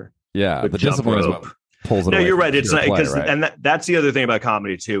other. Yeah. The discipline is what pulls it away. No, you're right. It's not because, right? And that's the other thing about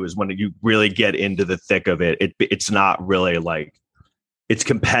comedy too, is when you really get into the thick of it, it's not really like, it's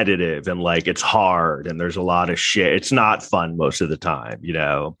competitive and like it's hard and there's a lot of shit. It's not fun most of the time,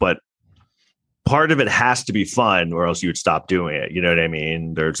 but part of it has to be fun or else you would stop doing it. You know what I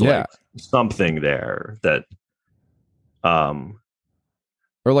mean? There's like something there that, or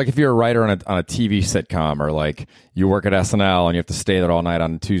like if you're a writer on a TV sitcom, or like you work at SNL and you have to stay there all night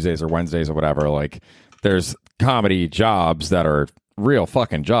on Tuesdays or Wednesdays or whatever, like there's comedy jobs that are real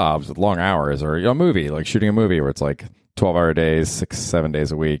fucking jobs with long hours, or a movie, like shooting a movie where it's like 12-hour days, 6-7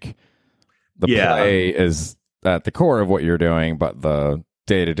 days a week. The play is at the core of what you're doing, but the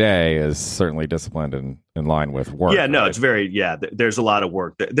day-to-day is certainly disciplined and in line with work. Yeah, no, right? it's very, there's a lot of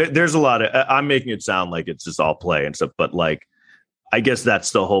work. There's a lot of, I'm making it sound like it's just all play and stuff, but like, I guess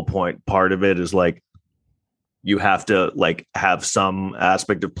that's the whole point. Part of it is like, you have to like have some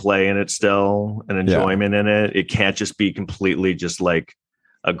aspect of play in it still and enjoyment in it. It can't just be completely just like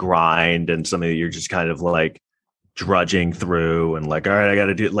a grind and something that you're just kind of like drudging through and like, all right, I got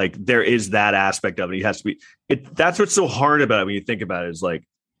to do, like, there is that aspect of it. It has to be that's what's so hard about it when you think about it, is like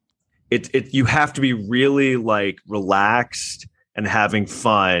you have to be really like relaxed and having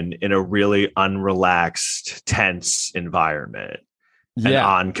fun in a really unrelaxed, tense environment and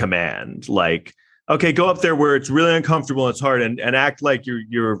on command. Like, okay, go up there where it's really uncomfortable and it's hard, and act like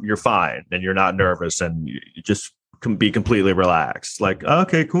you're fine and you're not nervous and you just can be completely relaxed. Like,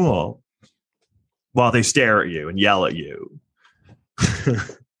 okay, cool. While they stare at you and yell at you.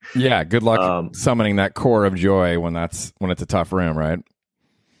 Yeah, good luck summoning that core of joy when it's a tough room, right?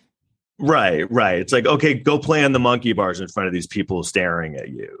 Right. It's like, okay, go play on the monkey bars in front of these people staring at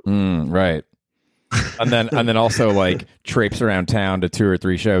you. Right. And then also like traipse around town to 2 or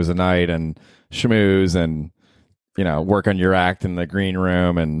 3 shows a night and schmooze and work on your act in the green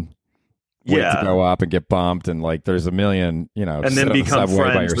room and wait to go up and get bumped, and like there's a million and then become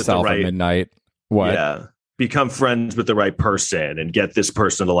friends by yourself at midnight. What? Yeah. Become friends with the right person and get this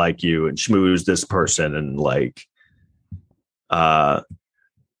person to like you and schmooze this person and like, I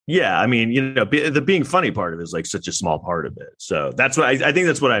mean, the being funny part of it is like such a small part of it. So that's what I think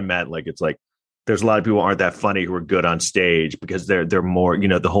that's what I meant. Like, it's like, there's a lot of people who aren't that funny who are good on stage because they're more,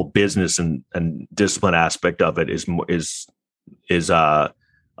 the whole business and discipline aspect of it is a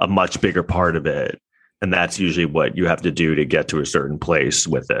much bigger part of it. And that's usually what you have to do to get to a certain place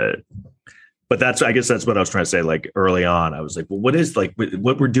with it. But I guess that's what I was trying to say. Like early on, I was like, well,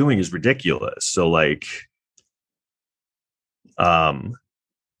 what we're doing is ridiculous. So like,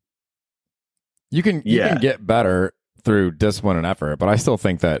 you can get better through discipline and effort, but I still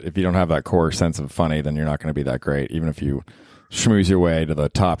think that if you don't have that core sense of funny, then you're not going to be that great, even if you schmooze your way to the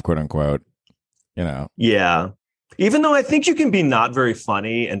top, quote unquote. Yeah. Even though I think you can be not very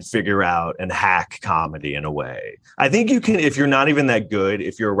funny and figure out and hack comedy in a way. I think you can, if you're not even that good,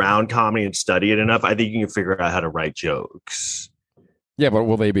 if you're around comedy and study it enough, I think you can figure out how to write jokes. Yeah, but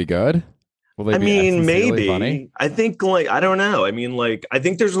will they be good? Will they maybe funny? I think I don't know. I mean, I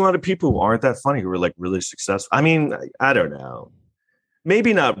think there's a lot of people who aren't that funny who are like really successful. I mean, I don't know.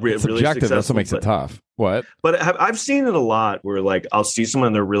 Maybe not really subjective. Successful. That's what makes it tough. What? But I've seen it a lot where like I'll see someone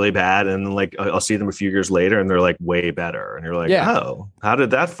and they're really bad, and then like I'll see them a few years later and they're like way better, and you're like, oh, how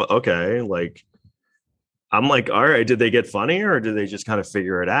did that? Okay, like I'm like, all right, did they get funnier or did they just kind of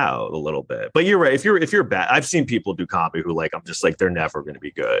figure it out a little bit? But you're right. If you're bad, I've seen people do comedy who like I'm just like they're never going to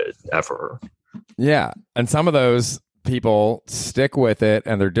be good ever. Yeah, and some of those people stick with it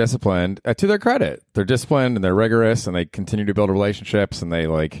and they're disciplined. To their credit, they're disciplined and they're rigorous and they continue to build relationships and they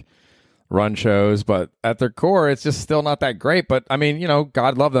like run shows. But at their core, it's just still not that great. But I mean,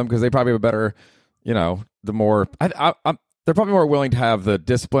 God love them because they probably have a better, the more they're probably more willing to have the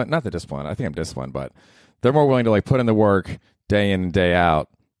discipline. Not the discipline. I think I'm disciplined, but they're more willing to like put in the work day in and day out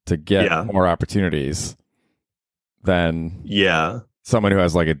to get more opportunities than someone who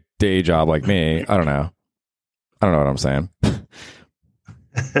has like a day job like me, I don't know what I'm saying.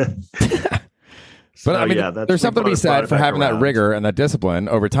 But I mean, there's something to be said for having that rigor and that discipline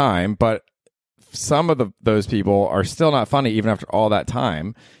over time. But some of those people are still not funny even after all that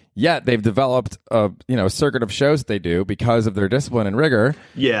time. Yet they've developed a circuit of shows that they do because of their discipline and rigor.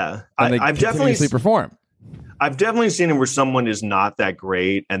 Yeah, and I've continuously perform. I've definitely seen it where someone is not that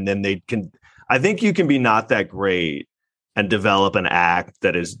great, and then they can. I think you can be not that great and develop an act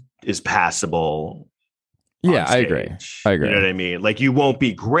that is passable. Yeah, I agree. You know what I mean? Like, you won't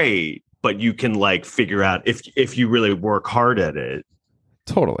be great, but you can like figure out if you really work hard at it.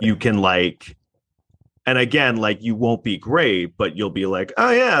 Totally, you can like. And again, like, you won't be great, but you'll be like, oh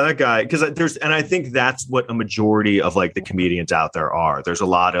yeah, that guy. Because and I think that's what a majority of like the comedians out there are. There's a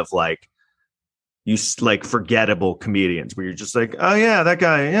lot of like, forgettable comedians where you're just like, oh yeah, that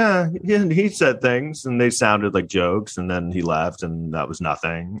guy, yeah, he said things and they sounded like jokes, and then he left and that was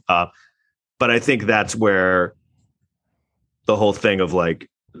nothing. But I think that's where the whole thing of like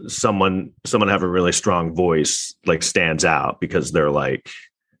someone have a really strong voice like stands out, because they're like,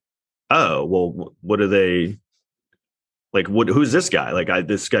 oh, well, what are they like? Who's this guy? Like,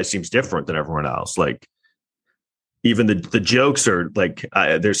 this guy seems different than everyone else. Like, even the jokes are like,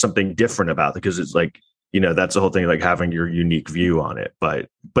 there's something different about it, because it's like, that's the whole thing, like having your unique view on it. But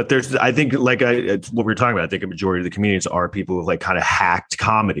there's, I think, like, it's what we're talking about. I think a majority of the comedians are people who've like kind of hacked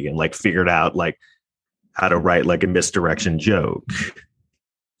comedy and like figured out like how to write like a misdirection joke,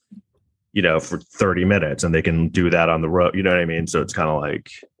 for 30 minutes, and they can do that on the road. You know what I mean? So it's kind of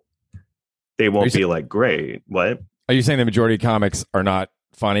like, they won't be like, great. What? Are you saying the majority of comics are not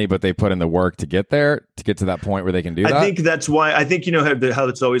funny, but they put in the work to get there, to get to that point where they can do that? I think that's why. I think, how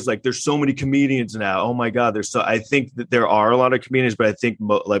it's always like, there's so many comedians now. Oh my God. I think that there are a lot of comedians, but I think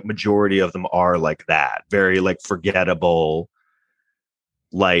like majority of them are like that. Very like forgettable.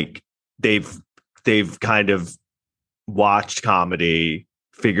 Like they've kind of watched comedy,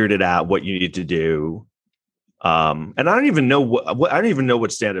 figured it out, what you need to do. And I don't even know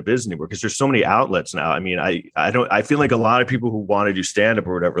what stand-up is anymore, because there's so many outlets now. I mean, I feel like a lot of people who want to do stand-up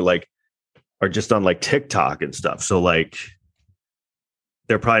or whatever, like, are just on like TikTok and stuff. So like,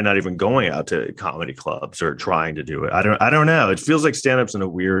 they're probably not even going out to comedy clubs or trying to do it. I don't know. It feels like stand-up's in a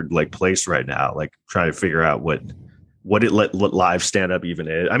weird like place right now, like trying to figure out what live stand-up even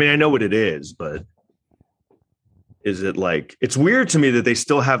is. I mean, I know what it is, but is it like, it's weird to me that they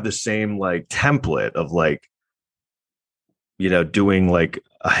still have the same like template of like, doing like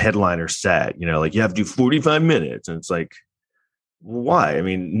a headliner set, like you have to do 45 minutes. And it's like, why? I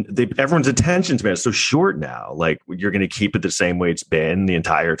mean, everyone's attention span is so short now. Like, you're going to keep it the same way it's been the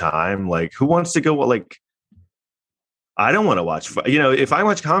entire time. Like, who wants to go? Like, I don't want to watch, if I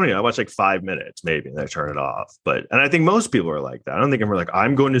watch comedy, I watch like 5 minutes, maybe, and I turn it off. And I think most people are like that. I don't think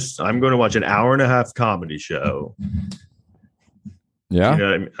I'm going to watch an hour and a half comedy show. Yeah.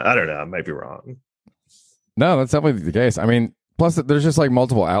 I don't know. I might be wrong. No, that's definitely the case. I mean, plus there's just like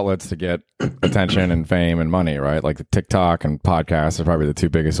multiple outlets to get attention and fame and money, right? Like the TikTok and podcasts are probably the two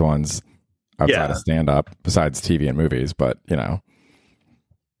biggest ones outside of stand-up, besides TV and movies. But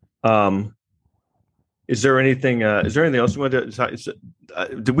is there anything else you want to talk?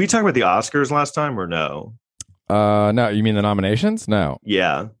 Did we talk about the Oscars last time or no? No, you mean the nominations? No.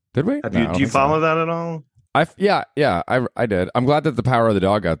 Yeah. Did we? Do you follow that at all? Yeah, I did. I'm glad that The Power of the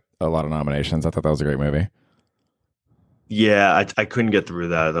Dog got a lot of nominations. I thought that was a great movie. Yeah, I couldn't get through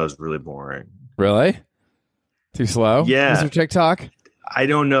that. That was really boring. Really? Too slow? Yeah. Mr. TikTok? I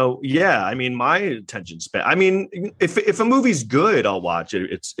don't know. Yeah, I mean, my attention span. I mean, if a movie's good, I'll watch it.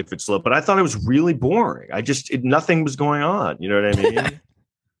 If it's slow, but I thought it was really boring. Nothing was going on. You know what I mean?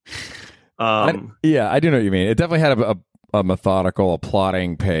 I do know what you mean. It definitely had a methodical, a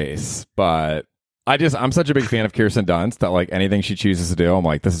plotting pace, but I'm such a big fan of Kirsten Dunst that like anything she chooses to do, I'm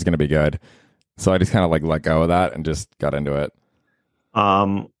like, this is going to be good. So I just kind of like let go of that and just got into it.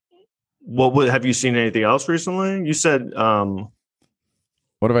 What have you seen anything else recently? You said, what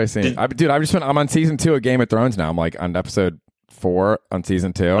have I seen? I'm on season 2 of Game of Thrones now. I'm like on episode 4 on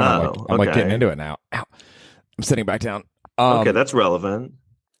season 2. And I'm like getting into it now. Ow. I'm sitting back down. Okay, that's relevant.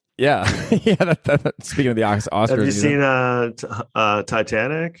 Yeah. Yeah. Speaking of the Oscars. Have you seen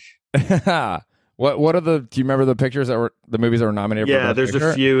Titanic? Do you remember the pictures the movies that were nominated for? Yeah, there's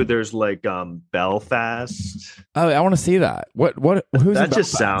a few. There's like Belfast. Oh, I want to see that. Who's that?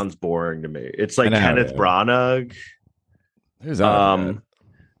 Just sounds boring to me. It's like Kenneth Branagh. Who's that?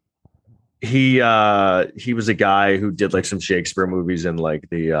 He was a guy who did like some Shakespeare movies in like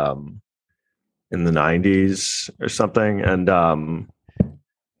the in the 90s or something. And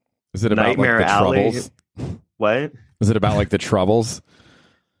is it about Nightmare like the Alley? Troubles? What? Is it about like the Troubles?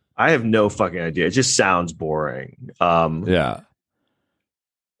 I have no fucking idea. It just sounds boring. Yeah,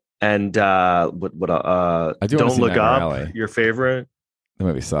 And what I do want to Don't see Look Nightmare Up, Alley. your favorite? The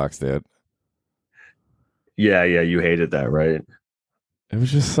movie sucks, dude. Yeah, you hated that, right? It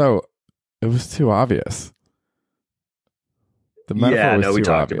was just so. It was too obvious. The metaphor Yeah, was no, we too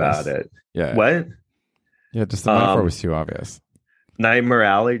talked obvious. about it. Yeah, What? yeah. Just the metaphor Um, was too obvious. Nightmare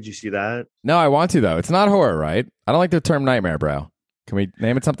Alley, did you see that? No, I want to though. It's not horror, right? I don't like the term nightmare, bro. Can we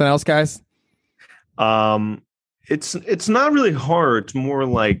name it something else, guys? Um, it's not really horror. It's more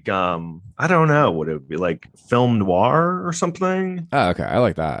like I don't know what it would be, like film noir or something. Oh, okay. I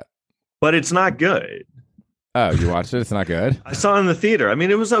like that. But it's not good. Oh, you watched it? It's not good. I saw it in the theater. I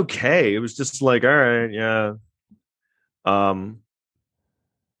mean, it was okay. It was just like, all right, yeah. Um,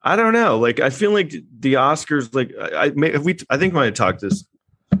 I don't know. Like, I feel like the Oscars, like, I think I might have talked this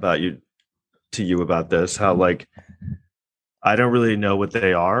about to you about this, how like I don't really know what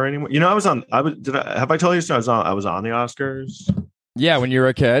they are anymore. You know, have I told you so? I was on the Oscars. Yeah, when you were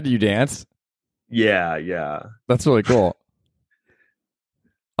a kid, you danced. Yeah. That's really cool.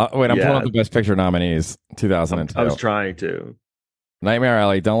 Wait, I'm pulling Yeah. up the Best Picture nominees, I 2002. was trying to. Nightmare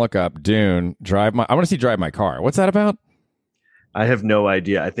Alley, Don't Look Up, Dune, I want to see Drive My Car. What's that about? I have no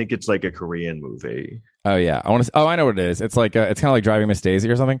idea. I think it's like a Korean movie. Oh yeah, I want to. Oh, I know what it is. It's like it's kind of like Driving Miss Daisy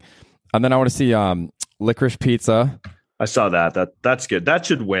or something. And then I want to see Licorice Pizza. I saw that. That's good. That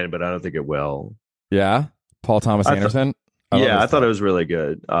should win, but I don't think it will. Yeah, Paul Thomas Anderson. I thought it was really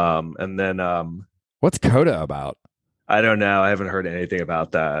good. And then what's Coda about? I don't know. I haven't heard anything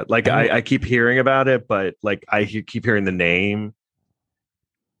about that. Like I keep hearing about it, but like I keep hearing the name,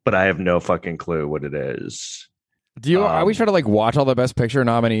 but I have no fucking clue what it is. Do you always try to like watch all the Best Picture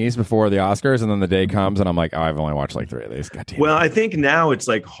nominees before the Oscars, and then the day comes and I'm like, oh, I've only watched like 3 of these. God damn it. Well, I think now it's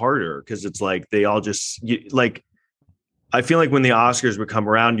like harder because it's like they all just like. I feel like when the Oscars would come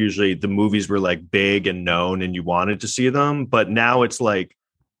around, usually the movies were like big and known, and you wanted to see them. But now it's like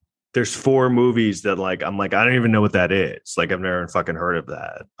there's 4 movies that like I'm like I don't even know what that is. Like I've never fucking heard of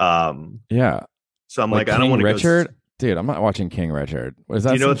that. Yeah. So I'm like I King don't want to Richard. Dude, I'm not watching King Richard. Was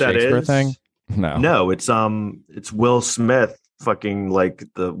that Do you know what that Shakespeare is? thing? No. No, it's Will Smith, fucking like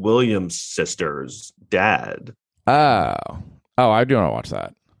the Williams sisters' dad. Oh, I do want to watch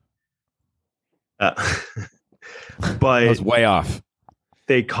that. I But was way off.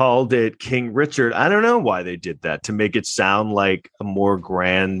 they called it King Richard. I don't know why they did that, to make it sound like a more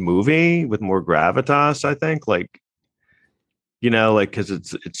grand movie with more gravitas. I think, like, you know, like because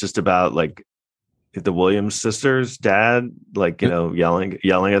it's just about like the Williams sisters' dad, like, you know, yelling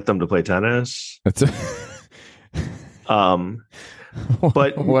at them to play tennis. It's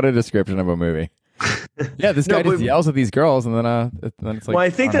But what a description of a movie. Yeah, this guy just yells at these girls, and then it's like. Well, I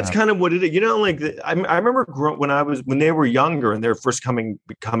think that's kind of what it is. You know, like I remember when they were younger and they're first coming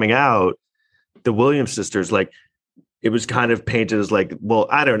out, the Williams sisters, like it was kind of painted as like, well,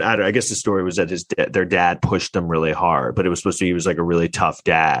 I don't. I guess the story was that their dad pushed them really hard, but it was supposed to be he was like a really tough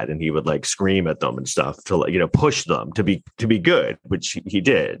dad, and he would like scream at them and stuff to like, you know, push them to be good, which he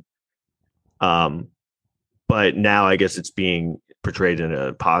did. But now I guess it's being portrayed in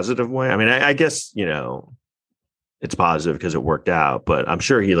a positive way. I mean, I guess, you know, it's positive because it worked out, but I'm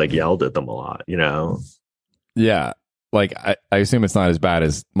sure he like yelled at them a lot, you know? Yeah. Like I assume it's not as bad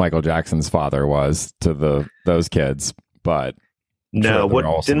as Michael Jackson's father was to those kids, but no,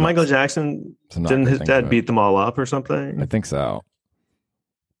 what didn't Michael Jackson, didn't his dad beat them all up or something? I think so.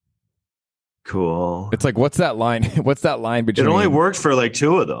 Cool. It's like, what's that line? What's that line between? It only worked for like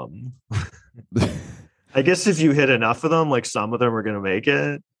 2 of them. I guess if you hit enough of them, like some of them are going to make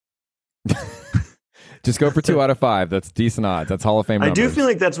it. Just go for 2 out of 5. That's decent odds. That's Hall of Fame numbers. I do feel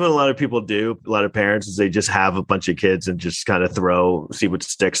like that's what a lot of people do. A lot of parents is they just have a bunch of kids and just kind of see what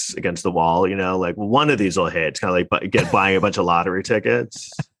sticks against the wall. You know, like, well, one of these will hit. It's kind of like buying a bunch of lottery tickets.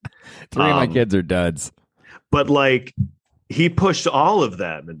 3 of my kids are duds. But like, he pushed all of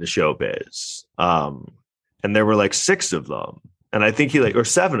them into showbiz, and there were like 6 of them. And I think he or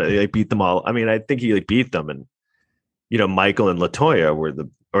 7, he like beat them all. I mean, I think he like beat them, and you know, Michael and Latoya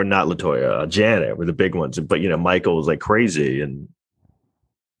or not Latoya, Janet were the big ones. But you know, Michael was like crazy,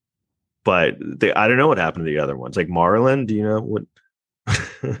 but I don't know what happened to the other ones. Like Marlon, do you know what?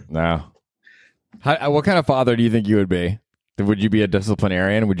 No. What kind of father do you think you would be? Would you be a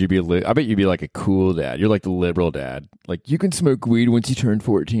disciplinarian? Would you be? I bet you'd be like a cool dad. You're like the liberal dad. Like, you can smoke weed once you turn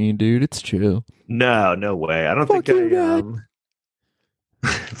 14, dude. It's chill. No way. I don't think I am.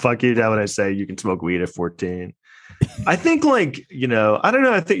 Fuck you, dad. When I say you can smoke weed at 14, I think like, you know, I don't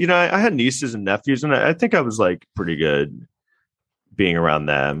know. I think, you know, I had nieces and nephews, and I think I was like pretty good being around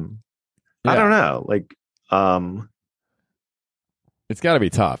them. Yeah. I don't know. Like, It's got to be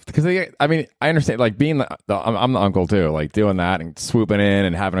tough because I mean, I understand like being I'm the uncle too, like doing that and swooping in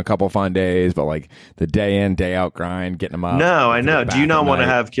and having a couple fun days, but like the day in, day out grind, getting them up. No, I know. Do you not want to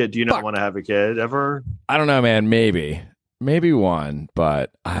have kid? Do you not Fuck. want to have a kid ever? I don't know, man. Maybe one,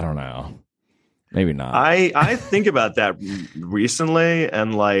 but I don't know. Maybe not. I think about that recently,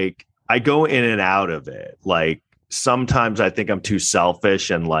 and like I go in and out of it. Like sometimes I think I'm too selfish,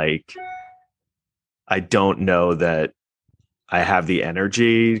 and like I don't know that I have the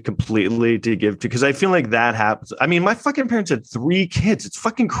energy completely to give to, because I feel like that happens. I mean, my fucking parents had 3 kids. It's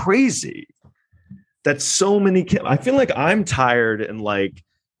fucking crazy. That's so many kids. I feel like I'm tired and like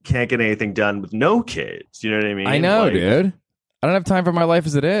can't get anything done with no kids. You know what I mean? I know, like, dude. I don't have time for my life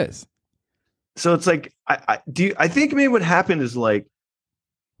as it is. So it's like, I think maybe what happened is like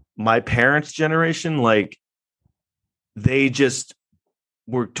my parents' generation, like they just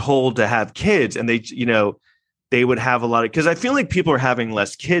were told to have kids, and they, you know, they would have a lot of, because I feel like people are having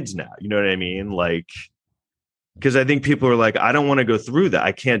less kids now. You know what I mean? Like, because I think people are like, I don't want to go through that.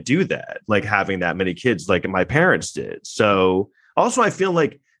 I can't do that. Like having that many kids, like my parents did. So also, I feel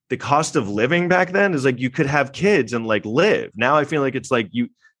like the cost of living back then is like you could have kids and like live. Now I feel like it's like you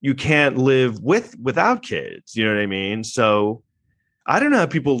can't live without kids. You know what I mean? So I don't know how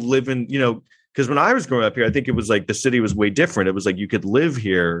people live in, you know, because when I was growing up here, I think it was like the city was way different. It was like you could live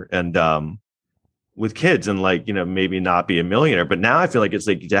here and with kids and like, you know, maybe not be a millionaire. But now I feel like it's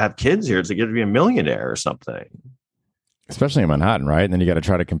like to have kids here, it's like you have to be a millionaire or something. Especially in Manhattan, right? And then you got to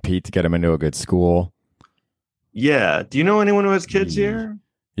try to compete to get them into a good school. Yeah. Do you know anyone who has kids here?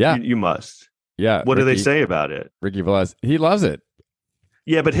 Yeah. You must. Yeah. What do they say about it? Ricky Velez, he loves it.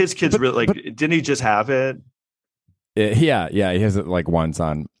 Yeah, but his kids really like, didn't he just have it? Yeah. He has like one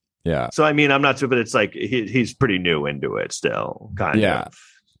son. Yeah. So, I mean, I'm not sure, but it's like he's pretty new into it still, kind of.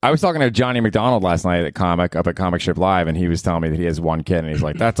 I was talking to Johnny McDonald last night at Comic Strip Live, and he was telling me that he has one kid, and he's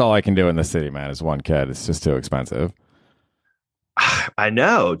like, that's all I can do in the city, man, is one kid. It's just too expensive. I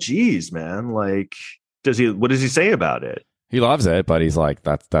know. Jeez, man. Like, what does he say about it? He loves it, but he's like,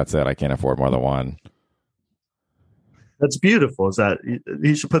 that's it. I can't afford more than one. That's beautiful. Is that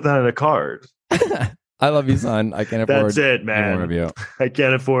he should put that in a card? I love you, son. I can't afford. That's it, man. Any more of you. I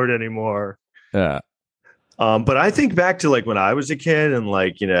can't afford anymore. Yeah. But I think back to like when I was a kid and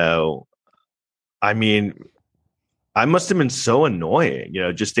like, you know, I mean, I must have been so annoying, you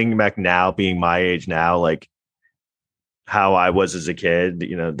know, just thinking back now, being my age now, like how I was as a kid,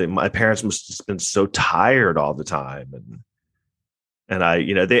 you know, my parents must have been so tired all the time. And I,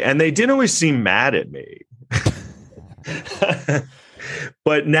 you know, they didn't always seem mad at me.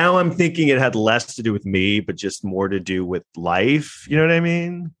 But now I'm thinking it had less to do with me, but just more to do with life. You know what I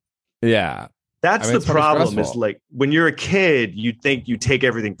mean? Yeah. That's the problem is like when you're a kid, you think you take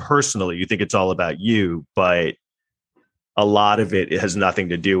everything personally. You think it's all about you, but a lot of it has nothing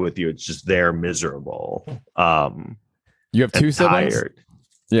to do with you. It's just they're miserable. You have 2 siblings? Tired.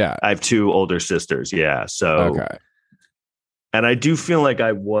 Yeah. I have 2 older sisters. Yeah. So, okay. And I do feel like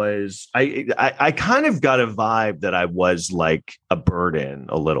I kind of got a vibe that I was like a burden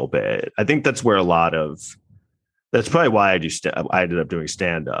a little bit. I think that's where that's probably why I ended up doing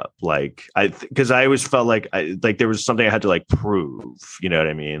stand up. Like because I always felt like there was something I had to like prove, you know what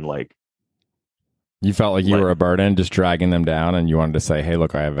I mean? Like you felt like you were a burden, just dragging them down, and you wanted to say, hey,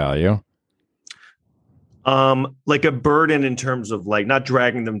 look, I have value. Like a burden in terms of like not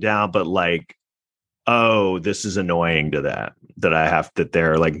dragging them down, but like, oh, this is annoying to them that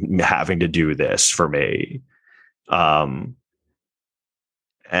they're like having to do this for me. And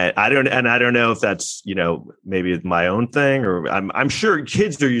I don't know if that's, you know, maybe my own thing, or I'm sure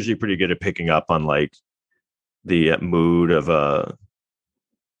kids are usually pretty good at picking up on like the mood of a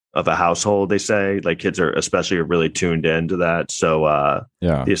household. They say like kids are especially really tuned into that. So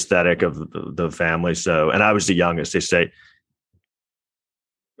the aesthetic of the family. So, and I was the youngest, they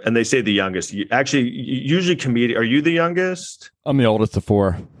say the youngest. Usually comedian. Are you the youngest? I'm the oldest of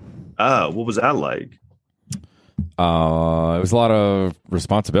 4. Oh, what was that like? It was a lot of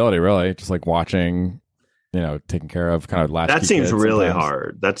responsibility, really. Just like watching, you know, taking care of kind of latchkey. That seems really sometimes.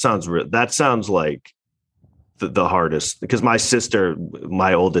 hard. That sounds like the hardest, because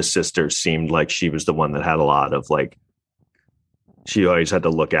my oldest sister seemed like she was the one that had a lot of like, she always had to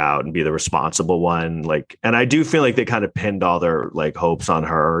look out and be the responsible one. Like, and I do feel like they kind of pinned all their like hopes on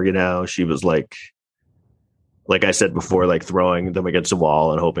her, you know. She was like I said before, like throwing them against the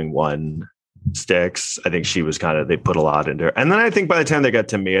wall and hoping one sticks. I think she was they put a lot into her. And then I think by the time they got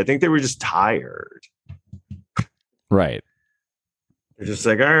to me, I think they were just tired. Right. They're just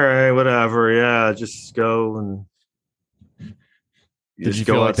like, all right, whatever. Yeah, just go and You Did just you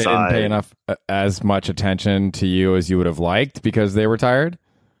go feel like they didn't outside. pay enough as much attention to you as you would have liked because they were tired?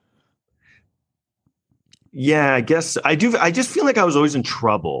 Yeah, I guess I do. I just feel like I was always in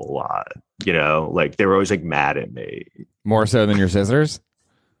trouble a lot. Like they were always like mad at me. More so than your sisters?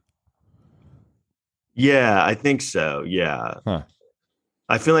 Yeah, I think so. Yeah. Huh.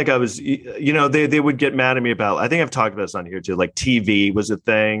 I feel like I was, they would get mad at me about, I think I've talked about this on here too. Like TV was a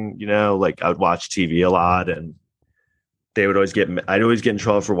thing, like I would watch TV a lot and they would always I'd always get in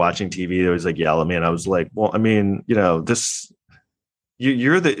trouble for watching TV. They always like yell at me. And I was like, well, I mean, you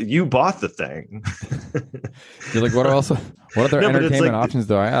bought the thing. You're like, what other No, but it's entertainment like- options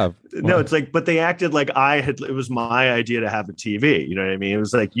do I have? No, it's like, but they acted like it was my idea to have a TV. You know what I mean? It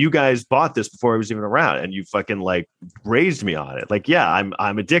was like, you guys bought this before I was even around and you fucking like raised me on it. Like, yeah,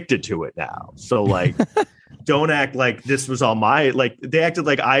 I'm addicted to it now. So like, don't act like this was all like they acted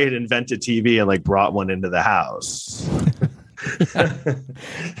like I had invented TV and like brought one into the house.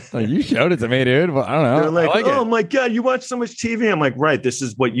 Like, you showed it to me, dude. Well, I don't know. They're like, I like oh it. my God, you watch so much TV. I'm like, right. This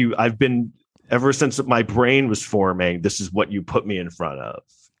is what I've been ever since my brain was forming. This is what you put me in front of.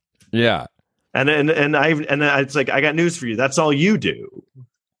 Yeah. And it's like, I got news for you. That's all you do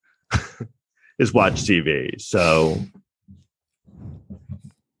is watch TV. So,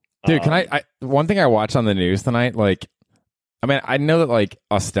 Dude, can I one thing I watched on the news tonight, like, I mean, I know that like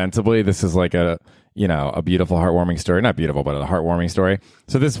ostensibly this is like a beautiful, heartwarming story. Not beautiful, but a heartwarming story.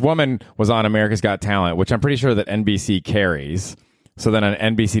 So this woman was on America's Got Talent, which I'm pretty sure that NBC carries. So then on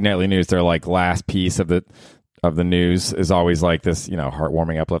NBC Nightly News, their like last piece of the news is always like this,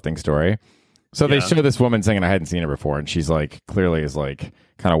 heartwarming, uplifting story. So they show this woman singing. I hadn't seen her before, and she's like clearly is like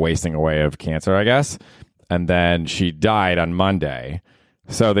kind of wasting away of cancer, I guess. And then she died on Monday.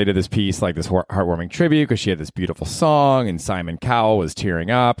 So they did this piece, like this heartwarming tribute, because she had this beautiful song, and Simon Cowell was tearing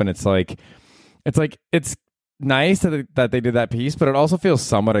up, and it's nice that they did that piece, but it also feels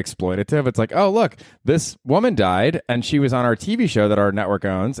somewhat exploitative. It's like, oh look, this woman died, and she was on our TV show that our network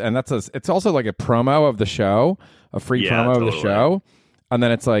owns, and it's also like a promo of the show, a free promo of the show, and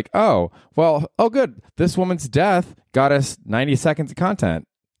then it's like, oh well, oh good, this woman's death got us 90 seconds of content.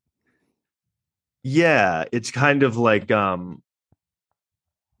 yeah, it's kind of like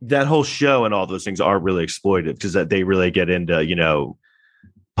that whole show and all those things are really exploitive because they really get into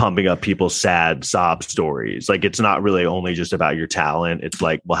pumping up people's sad sob stories. Like it's not really only just about your talent. It's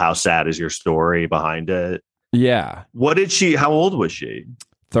like, well, how sad is your story behind it? Yeah. How old was she?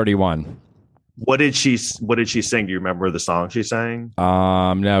 31. What did she sing? Do you remember the song she sang?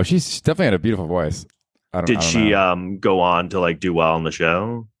 No, she's definitely had a beautiful voice. Did she go on to like do well on the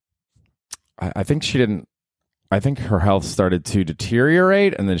show? I think she didn't. I think her health started to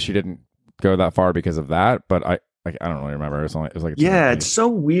deteriorate, and then she didn't go that far because of that. But I don't really remember. It was like it's so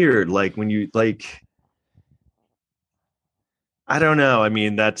weird. Like when you like, I don't know. I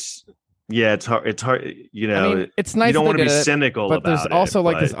mean, it's hard. It's hard. I mean, it's nice. You don't want to be it, cynical, but about there's also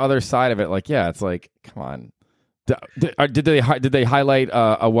like but this other side of it. Like, yeah, it's like, come on. Did they highlight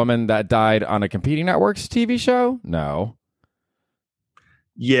a woman that died on a competing network's TV show? No.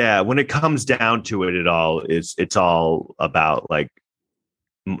 Yeah, when it comes down to it, it's all about like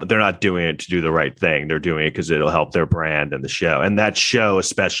they're not doing it to do the right thing. They're doing it because it'll help their brand and the show. And that show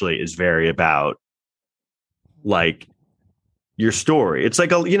especially is very about like your story. It's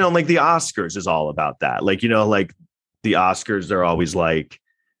like like the Oscars is all about that. Like like the Oscars, they're always like,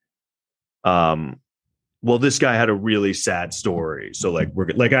 well, this guy had a really sad story. So like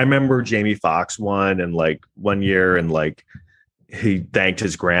I remember Jamie Foxx won, and like one year, and like he thanked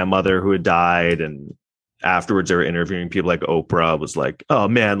his grandmother who had died, and afterwards they were interviewing people like Oprah was like, oh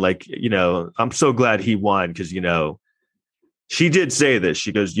man, like I'm so glad he won because she did say this.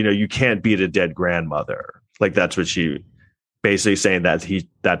 She goes, you can't beat a dead grandmother. Like that's what she basically saying, that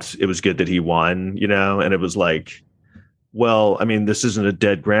it was good that he won, and it was like, well, I mean, this isn't a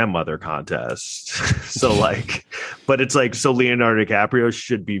dead grandmother contest. So like, but it's like, so Leonardo DiCaprio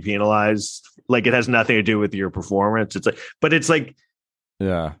should be penalized. Like it has nothing to do with your performance. It's like, but it's like,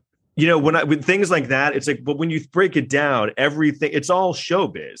 yeah, when things like that, it's like, but when you break it down, everything, it's all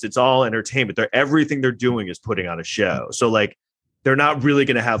showbiz. It's all entertainment. Everything they're doing is putting on a show. So like, they're not really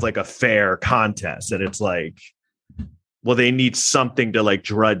going to have like a fair contest. And it's like, well, they need something to like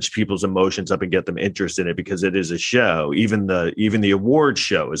drudge people's emotions up and get them interested in it because it is a show. Even the award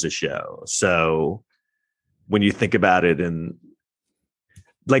show is a show. So when you think about it, and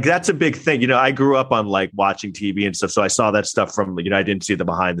like, that's a big thing. I grew up on like watching TV and stuff. So I saw that stuff from, I didn't see the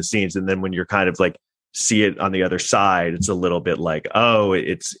behind the scenes. And then when you're kind of like see it on the other side, it's a little bit like, oh,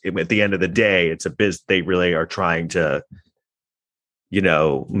 at the end of the day, it's a biz. They really are trying to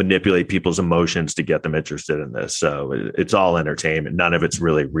manipulate people's emotions to get them interested in this. So it's all entertainment. None of it's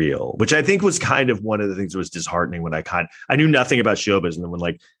really real, which I think was kind of one of the things that was disheartening when I knew nothing about showbiz. And then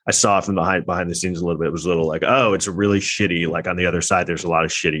when I saw it from behind the scenes a little bit, it was a little like, oh, it's really shitty. Like on the other side, there's a lot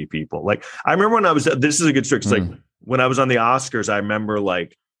of shitty people. Like I remember this is a good story. Cause like when I was on the Oscars, I remember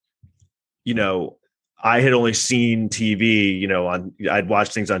I had only seen TV, I'd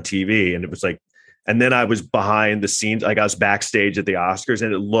watched things on TV and it was like, and then I was behind the scenes, like I was backstage at the Oscars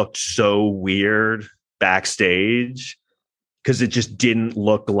and it looked so weird backstage because it just didn't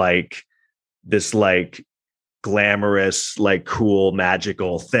look like this like glamorous, like cool,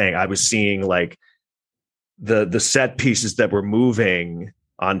 magical thing. I was seeing like the set pieces that were moving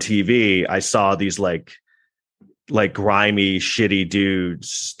on TV. I saw these like grimy, shitty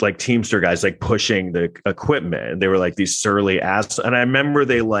dudes, like Teamster guys, like pushing the equipment. And they were like these surly ass. And I remember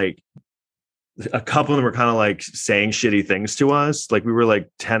a couple of them were kind of like saying shitty things to us. Like we were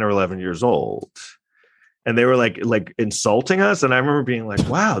like 10 or 11 years old and they were like insulting us. And I remember being like,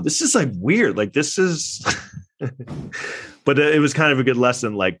 wow, this is like weird. Like this is, but it was kind of a good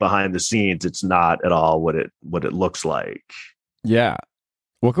lesson. Like behind the scenes, it's not at all what it looks like. Yeah.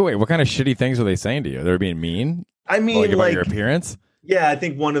 What kind of shitty things were they saying to you? They were being mean? I mean, about your appearance? Yeah, I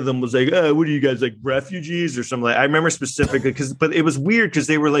think one of them was like, "Oh, what are you guys like refugees or something?" I remember specifically but it was weird because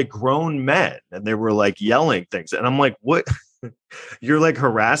they were like grown men and they were like yelling things, and I'm like, "What? You're like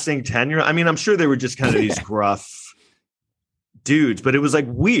harassing 10-year-old?" I mean, I'm sure they were just kind of these gruff dudes, but it was like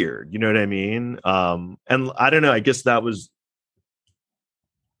weird. You know what I mean? And I don't know. I guess that was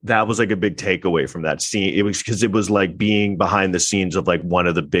like a big takeaway from that scene. It was because it was like being behind the scenes of like one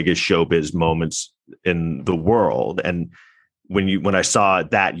of the biggest showbiz moments in the world, and when I saw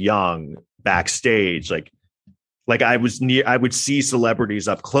it that young backstage, like I would see celebrities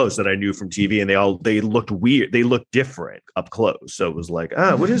up close that I knew from TV and they looked weird. They looked different up close. So it was like,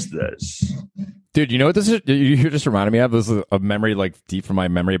 what is this? Dude, you know what this is? You just reminded me of? This is a memory like deep from my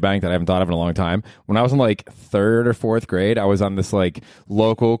memory bank that I haven't thought of in a long time. When I was in like 3rd or 4th grade, I was on this like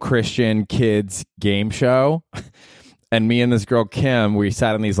local Christian kids game show. And me and this girl, Kim, we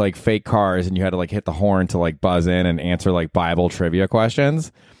sat in these like fake cars and you had to like hit the horn to like buzz in and answer like Bible trivia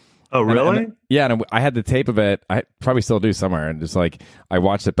questions. Oh, really? And I had the tape of it. I probably still do somewhere. And just like, I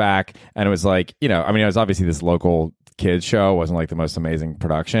watched it back and it was like, it was obviously this local kids show. It wasn't like the most amazing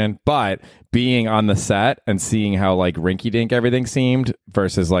production, but being on the set and seeing how like rinky dink everything seemed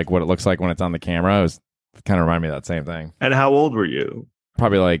versus like what it looks like when it's on the camera, it was kind of reminded me of that same thing. And how old were you?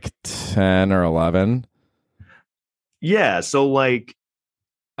 Probably like 10 or 11. Yeah. So like,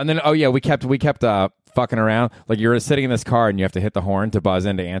 and then, we kept fucking around. Like you were sitting in this car and you have to hit the horn to buzz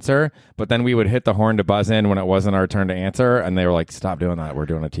in to answer. But then we would hit the horn to buzz in when it wasn't our turn to answer. And they were like, stop doing that. We're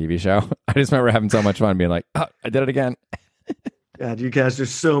doing a TV show. I just remember having so much fun being like, oh, I did it again. God, you guys are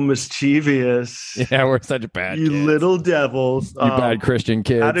so mischievous. Yeah, we're such bad you kids. Little devils. You bad Christian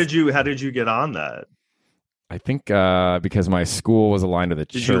kids. How did you get on that? I think because my school was aligned to the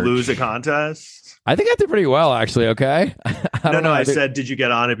church. Did you lose a contest? I think I did pretty well, actually. Okay. I said, did you get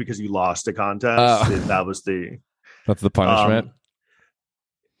on it because you lost a contest? That was that's the punishment.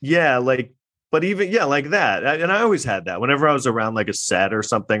 Yeah, like, but even like that, and I always had that. Whenever I was around like a set or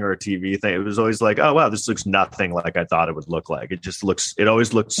something or a TV thing, it was always like, oh wow, this looks nothing like I thought it would look like. It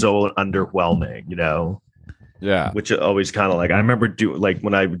always looked so underwhelming, Yeah. Which always kind of like, I remember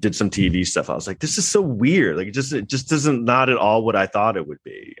when I did some TV stuff, I was like, this is so weird. Like it just isn't not at all what I thought it would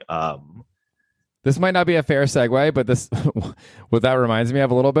be. This might not be a fair segue, but this, what that reminds me of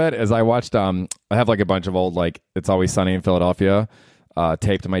a little bit is I watched, I have like a bunch of old, like It's Always Sunny in Philadelphia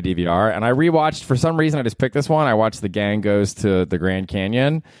taped to my DVR. And I rewatched, for some reason, I just picked this one. I watched The Gang Goes to the Grand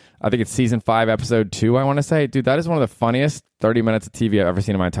Canyon. I think it's season 5, episode 2, I want to say. Dude, that is one of the funniest 30 minutes of TV I've ever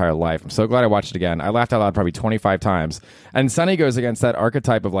seen in my entire life. I'm so glad I watched it again. I laughed out loud probably 25 times. And Sunny goes against that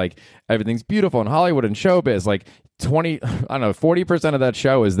archetype of like, everything's beautiful in Hollywood and showbiz. Like 40% of that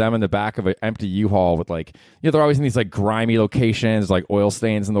show is them in the back of an empty U-Haul with like, they're always in these like grimy locations, like oil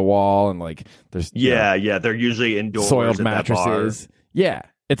stains in the wall. And like, there's, they're usually indoors, soiled mattresses. Yeah.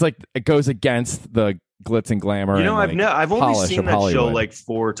 It's like, it goes against the glitz and glamour. I've only seen that show like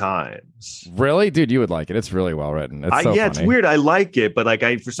 4 times. Really, dude? You would like it. It's really well written. It's so funny. It's weird. I like it, but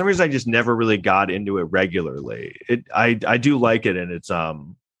like for some reason I just never really got into it regularly. I do like it, and it's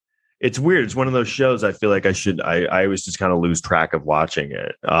weird. It's one of those shows I feel like I always just kind of lose track of watching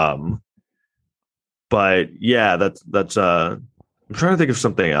it. But yeah, that's I'm trying to think of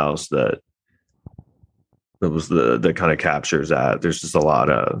something else that was that kind of captures that. There's just a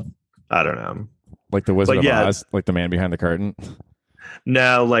lot of, I don't know. Like the Wizard of Oz, like the man behind the curtain.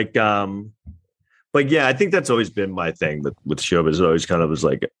 No, like But yeah, I think that's always been my thing with showbiz. It always kind of was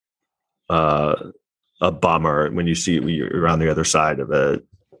like uh, a bummer when you're on the other side of it.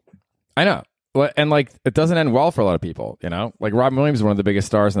 I know. And like, it doesn't end well for a lot of people, you know? Like, Robin Williams is one of the biggest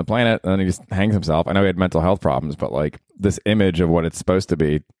stars on the planet, and then he just hangs himself. I know he had mental health problems, but like, this image of what it's supposed to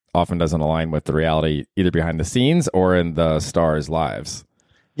be often doesn't align with the reality, either behind the scenes or in the stars' lives.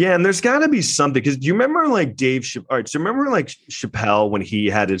 Yeah, and there's got to be something, because do you remember like all right, so remember like Chappelle when he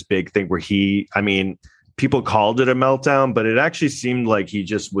had his big thing where people called it a meltdown, but it actually seemed like he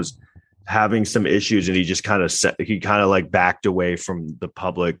just was having some issues, and he just kind of like backed away from the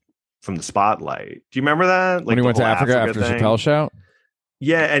public, from the spotlight. Do you remember that? Like when he went to Africa after the Chappelle show?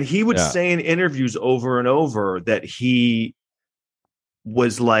 Yeah, and he would say in interviews over and over that he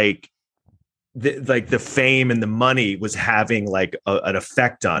was like the fame and the money was having like an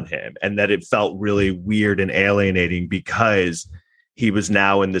effect on him, and that it felt really weird and alienating because he was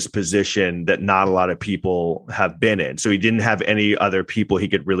now in this position that not a lot of people have been in. So he didn't have any other people he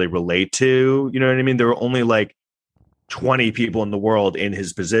could really relate to. You know what I mean? There were only like 20 people in the world in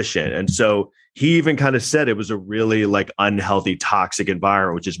his position. And so he even kind of said it was a really like unhealthy, toxic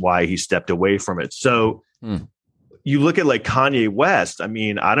environment, which is why he stepped away from it. So you look at like Kanye West. I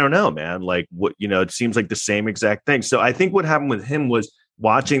mean, I don't know, man, like what, it seems like the same exact thing. So I think what happened with him was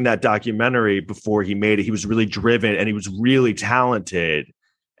watching that documentary before he made it. He was really driven and he was really talented,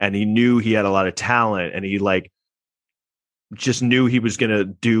 and he knew he had a lot of talent, and he like just knew he was going to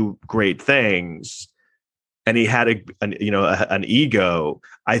do great things. And he had an ego.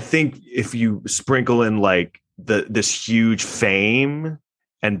 I think if you sprinkle in like this huge fame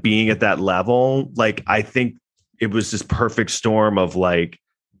and being at that level, like I think it was this perfect storm of like,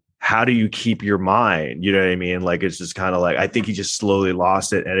 how do you keep your mind? You know what I mean? Like, it's just kind of like, I think he just slowly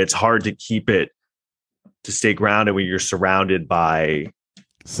lost it, and it's hard to keep it, to stay grounded when you're surrounded by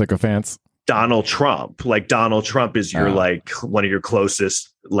sycophants. Donald Trump. Like Donald Trump is your like one of your closest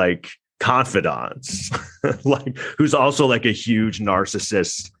like confidants, like who's also like a huge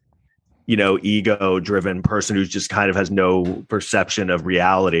narcissist, ego driven person who's just kind of has no perception of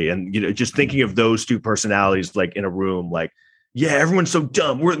reality. And just thinking of those two personalities like in a room, like, yeah, everyone's so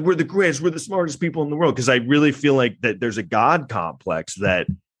dumb, we're the greatest, we're the smartest people in the world, because I really feel like that there's a God complex that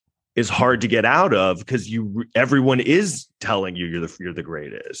is hard to get out of, because everyone is telling you you're the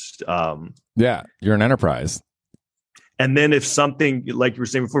greatest. Yeah, you're an enterprise. And then if something, like you were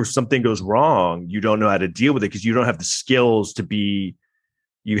saying before, something goes wrong, you don't know how to deal with it because you don't have the skills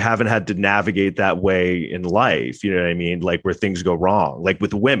you haven't had to navigate that way in life. You know what I mean? Like where things go wrong, like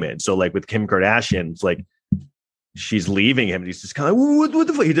with women. So like with Kim Kardashian, it's like she's leaving him and he's just kind of, what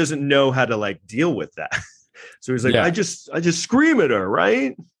the fuck? He doesn't know how to like deal with that. So he's like, I just scream at her,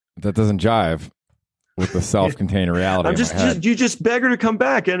 right? That doesn't jive with the self-contained reality. You just beg her to come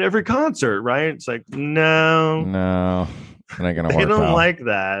back at every concert, right? It's like, no, it ain't gonna work. I don't like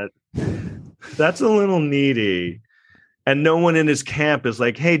that. That's a little needy. And no one in his camp is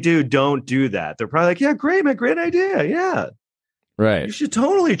like, hey, dude, don't do that. They're probably like, yeah, great, man, great idea. Yeah. Right. You should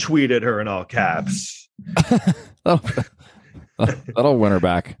totally tweet at her in all caps. That'll win her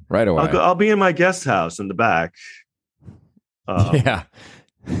back right away. I'll be in my guest house in the back. Yeah.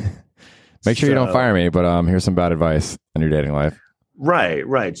 Make sure you don't fire me, but here's some bad advice on your dating life.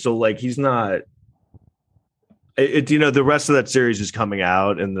 Right. So like he's not. The rest of that series is coming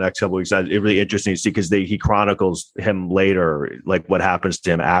out in the next couple of weeks. It's really interesting to see because he chronicles him later, like what happens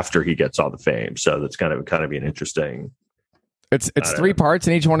to him after he gets all the fame. So that's kind of be an interesting. It's 3 parts,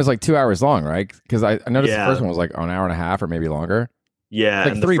 and each one is like 2 hours long, right? Because I noticed the first one was like an hour and a half or maybe longer. Yeah,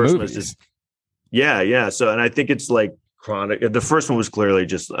 it's like 3 movies. Yeah. So, and I think it's like chronic. The first one was clearly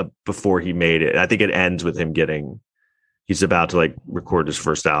just before he made it. I think it ends with him he's about to like record his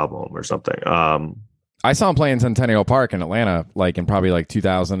first album or something. I saw him play in Centennial Park in Atlanta, like in probably like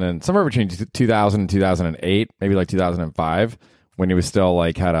 2000 and somewhere between 2000 and 2008, maybe like 2005, when he was still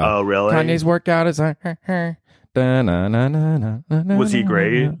like had a. Oh, really? Kanye's workout is like. Was he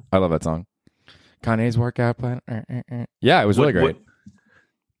great? I love that song. Kanye's workout plan. Yeah, it was really great.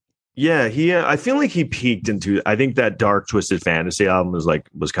 Yeah, I feel like he peaked into. I think that Dark Twisted Fantasy album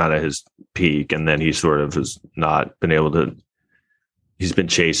was kind of his peak, and then he sort of has not been able to. He's been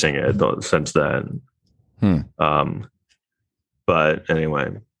chasing it since then. But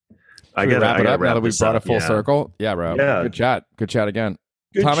anyway, I gotta wrap it up now that we've brought it full circle. Yeah, bro. Yeah. Good chat again.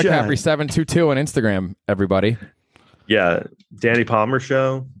 Tom McCaffrey 722 on Instagram, everybody. Yeah, Danny Palmer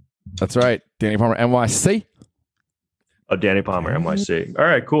Show. That's right, Danny Palmer NYC. Oh, Danny Palmer NYC. All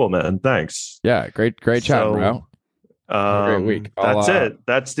right, cool, man. Thanks. Yeah, great chat, bro. Great week. That's it.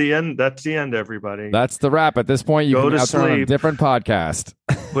 That's the end. That's the end, everybody. That's the wrap. At this point, you can now turn on a different podcast.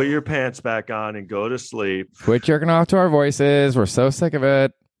 Put your pants back on and go to sleep. Quit jerking off to our voices. We're so sick of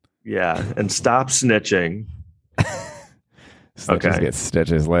it. Yeah, and stop snitching. Snitches get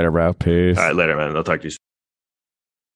stitches. Later, bro. Peace. All right, later, man. I'll talk to you soon.